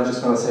said, well, I'm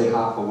just going to say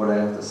half of what I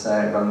have to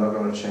say, but I'm not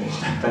going to change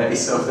the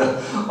pace of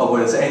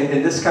what I say.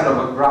 And this kind of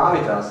a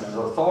gravitas, this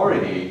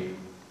authority,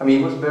 I mean,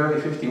 he was barely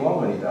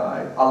 51 when he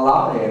died,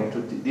 allowed him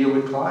to deal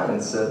with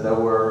clients that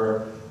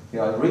were,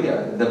 really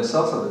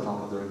themselves at the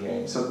top of their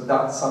game. So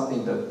that's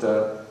something that,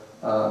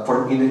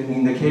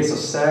 in the case of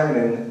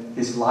Saarinen,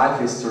 his life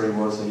history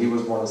was he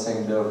was born the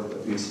same day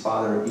of his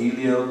father,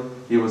 Elio.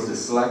 He was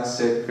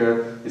dyslexic.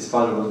 His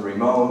father was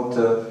remote.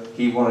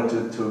 He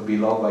wanted to be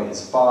loved by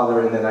his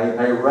father. And then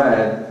I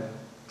read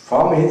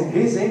from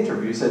his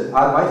interview, he said,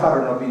 my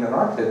father not being an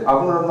architect, I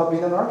would have not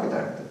been an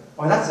architect.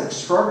 Oh, that's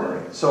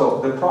extraordinary. So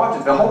the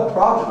whole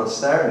project of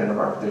Saarinen of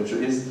architecture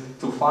is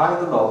to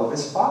find the love of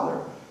his father.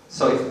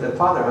 So if the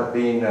father had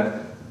been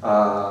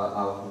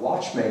a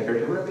watchmaker,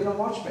 he would have been a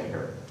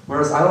watchmaker.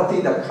 Whereas I don't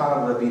think that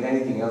Kahn would have been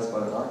anything else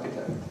but an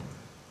architect,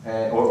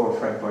 or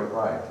Frank Lloyd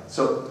Wright.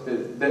 So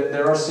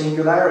there are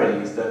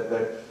singularities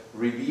that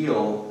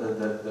reveal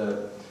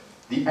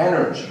the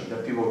energy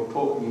that people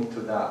put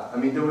into that. I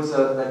mean, there was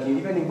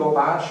even in Bob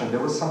Ashton, there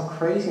was some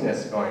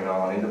craziness going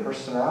on in the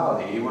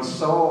personality. It was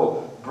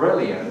so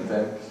brilliant,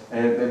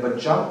 but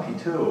jumpy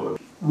too.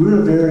 We're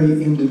a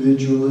very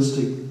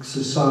individualistic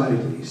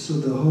society, so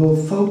the whole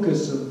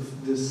focus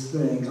of this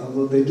thing,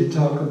 although they did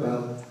talk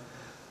about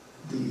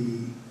the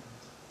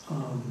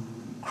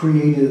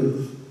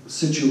creative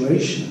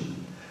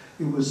situation,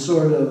 it was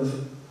sort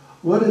of,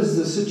 what is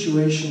the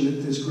situation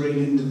that this great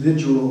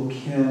individual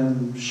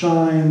can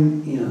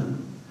shine in,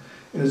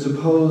 as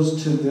opposed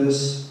to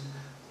this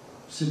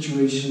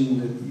situation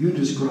that you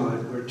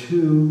described, where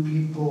two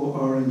people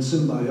are in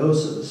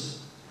symbiosis,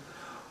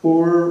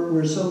 or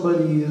where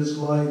somebody is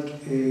like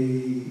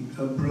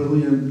a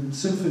brilliant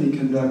symphony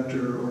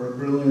conductor or a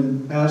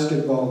brilliant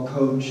basketball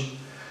coach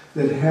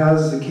that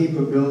has the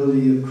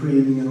capability of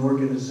creating an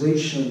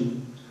organization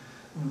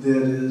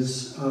that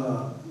is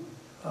a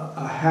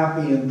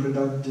happy and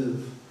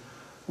productive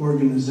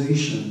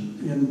organization.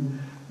 And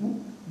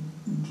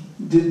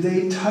did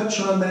they touch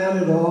on that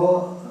at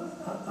all?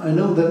 I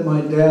know that my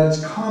dad's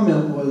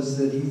comment was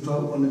that he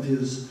thought one of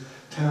his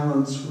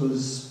talents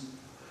was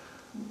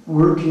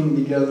working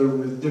together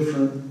with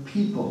different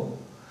people.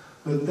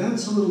 But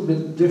that's a little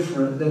bit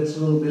different. That's a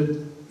little bit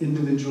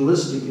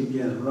individualistic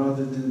again,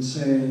 rather than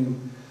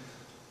saying,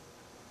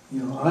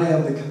 I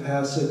have the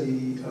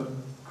capacity of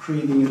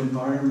creating an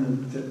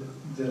environment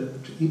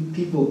that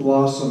people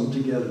blossom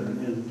together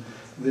and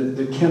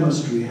the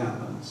chemistry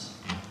happens.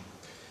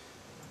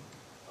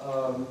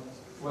 Well,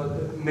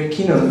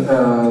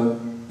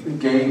 McKinnon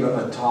gave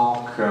a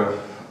talk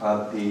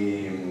at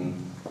the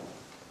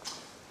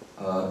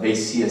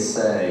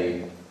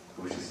ACSA,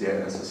 which is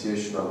the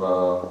Association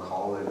of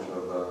College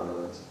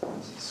of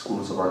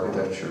Schools of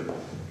Architecture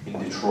in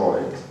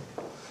Detroit,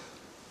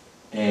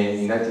 and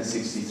in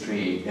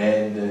 1963,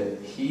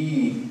 and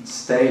he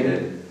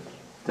stated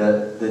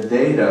that the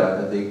data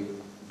that they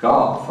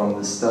got from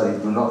the study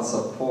do not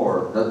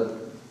support the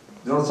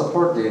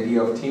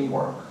idea of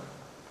teamwork.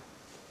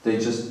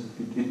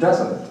 It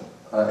doesn't.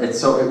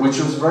 Which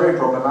was very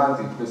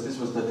problematic, because this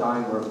was the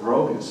time where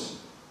Gropius,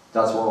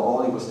 that's what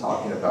all he was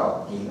talking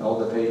about in all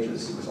the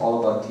pages. It was all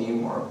about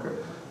teamwork.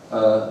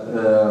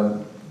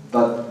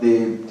 But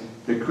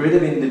the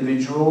creative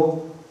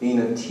individual in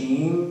a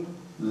team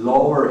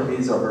lower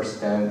his or her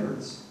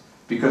standards,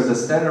 because the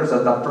standards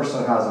that that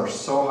person has are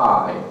so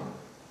high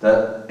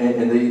that,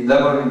 and the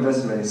level of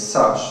investment is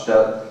such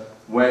that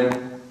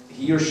when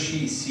he or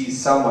she sees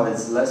someone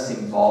that's less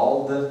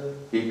involved,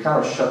 it kind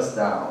of shuts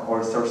down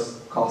or starts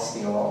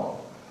costing along.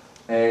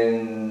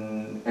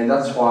 And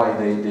that's why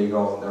they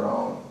go on their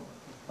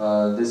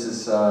own. This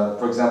is,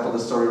 for example, the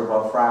story of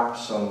Ralph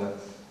Rapson.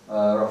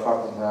 Ralph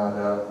Rapson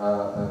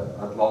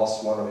had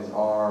lost one of his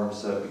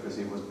arms because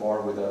he was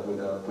born with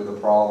a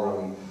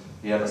problem.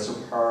 He had a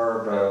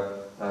superb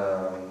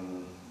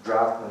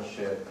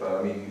draftsmanship.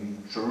 I mean,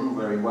 he drew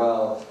very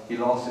well. He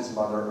lost his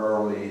mother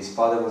early. His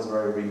father was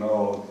very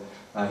remote.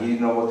 He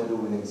didn't know what to do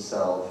with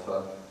himself.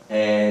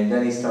 And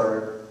then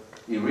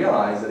he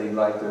realized that he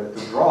liked to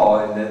draw,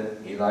 and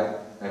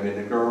then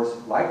the girls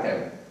liked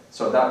him.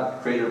 So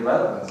that created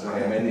relevance to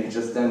him, and he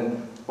just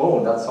then,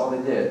 boom, that's all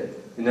he did.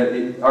 And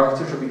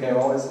architecture became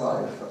all his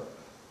life.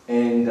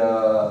 And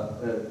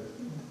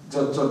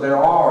so there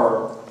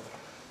are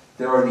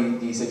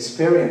these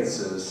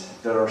experiences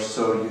that are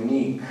so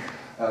unique,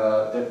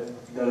 that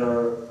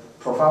are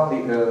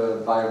profoundly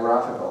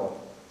autobiographical,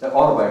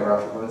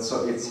 and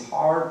so it's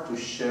hard to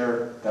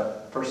share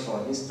that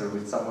personal history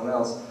with someone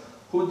else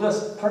who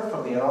does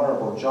perfectly an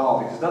honorable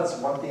job, because that's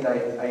one thing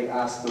I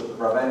asked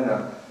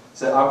Ravenna.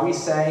 So are we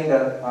saying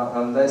that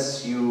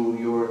unless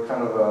you're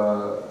kind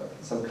of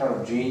some kind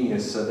of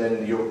genius,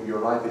 then your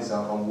life is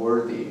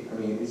unworthy? I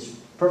mean, it's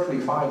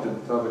perfectly fine to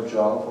have a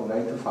job from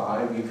 9 to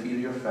 5, you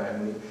feed your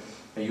family,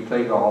 and you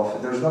play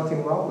golf. There's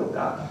nothing wrong with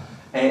that.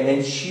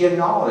 And she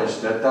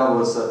acknowledged that that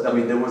was, I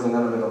mean, there was an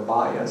element of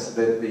bias,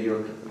 that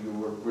you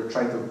were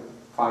trying to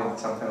find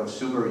some kind of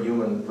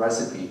superhuman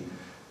recipe.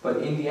 But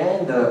in the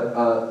end,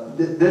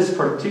 this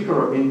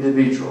particular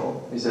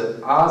individual is that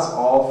as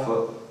of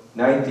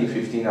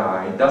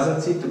 1959,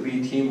 doesn't seem to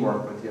be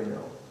teamwork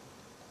material.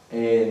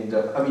 And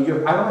I mean,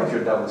 I don't know if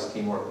your dad was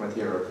teamwork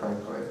material,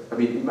 frankly. I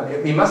mean,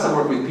 he must have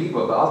worked with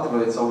people, but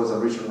ultimately it's always a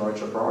Richard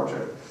Neutscher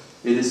project.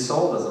 It is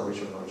sold as a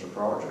Richard Neutscher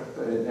project.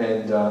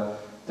 And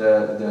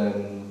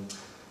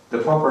the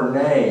proper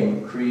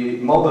name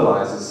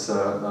mobilizes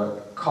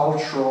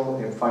cultural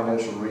and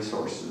financial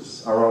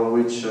resources around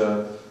which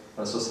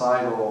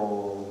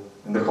societal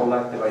and the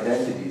collective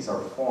identities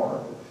are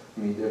formed.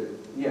 I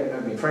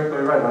mean, Frank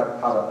Lloyd Wright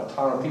had a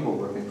ton of people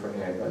working for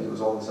him, but it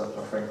was always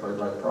a Frank Lloyd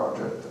Wright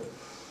project.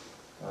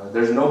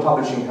 There's no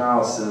publishing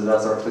house that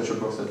does architecture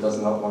books that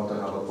does not want to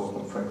have a book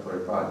on Frank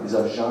Lloyd Wright. It's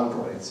a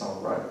genre in its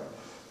own right.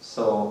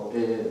 So,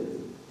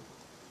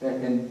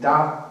 and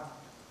that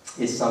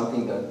is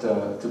something that,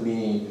 to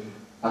me,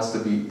 has to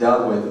be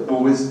dealt with.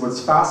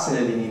 What's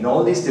fascinating in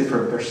all these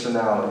different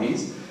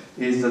personalities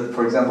is that,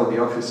 for example, the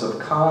office of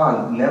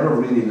Kahn never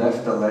really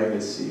left a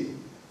legacy,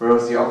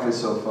 whereas the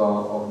office of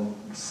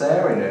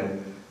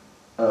Saarinen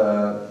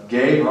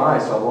gave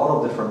rise to a lot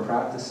of different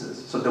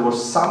practices. So there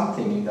was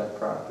something in that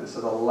practice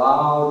that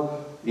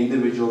allowed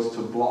individuals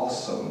to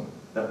blossom,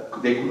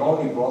 that they could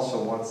only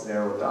blossom once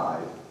Eero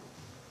died,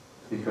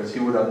 because he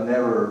would have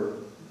never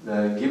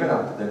given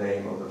up the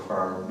name of the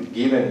firm,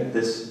 given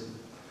this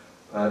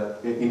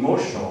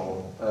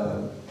emotional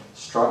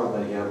struggle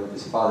that he had with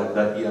his father,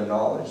 that he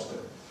acknowledged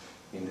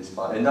in this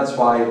part. And that's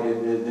why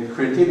the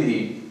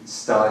creativity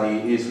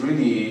study is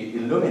really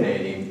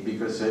illuminating,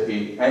 because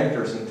it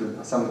enters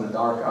into some of the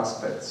dark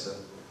aspects,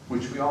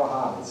 which we all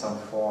have in some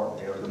form,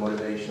 the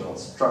motivational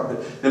struggle,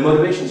 the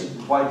motivations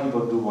why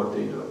people do what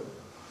they do.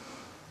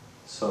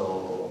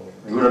 So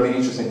it would have been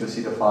interesting to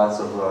see the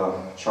files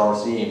of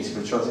Charles Eames,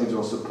 because Charles Eames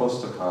was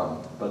supposed to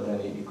come, but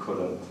then he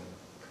couldn't.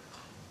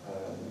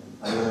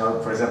 I mean,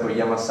 for example,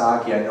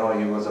 Yamasaki, I know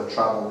he was a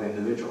troubled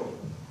individual.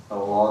 A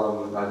lot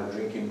of had a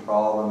drinking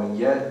problem, and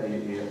yet he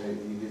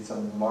did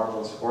some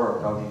marvelous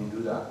work. How did he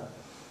do that?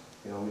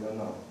 We don't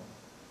know.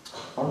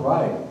 All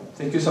right.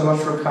 Thank you so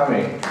much for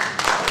coming.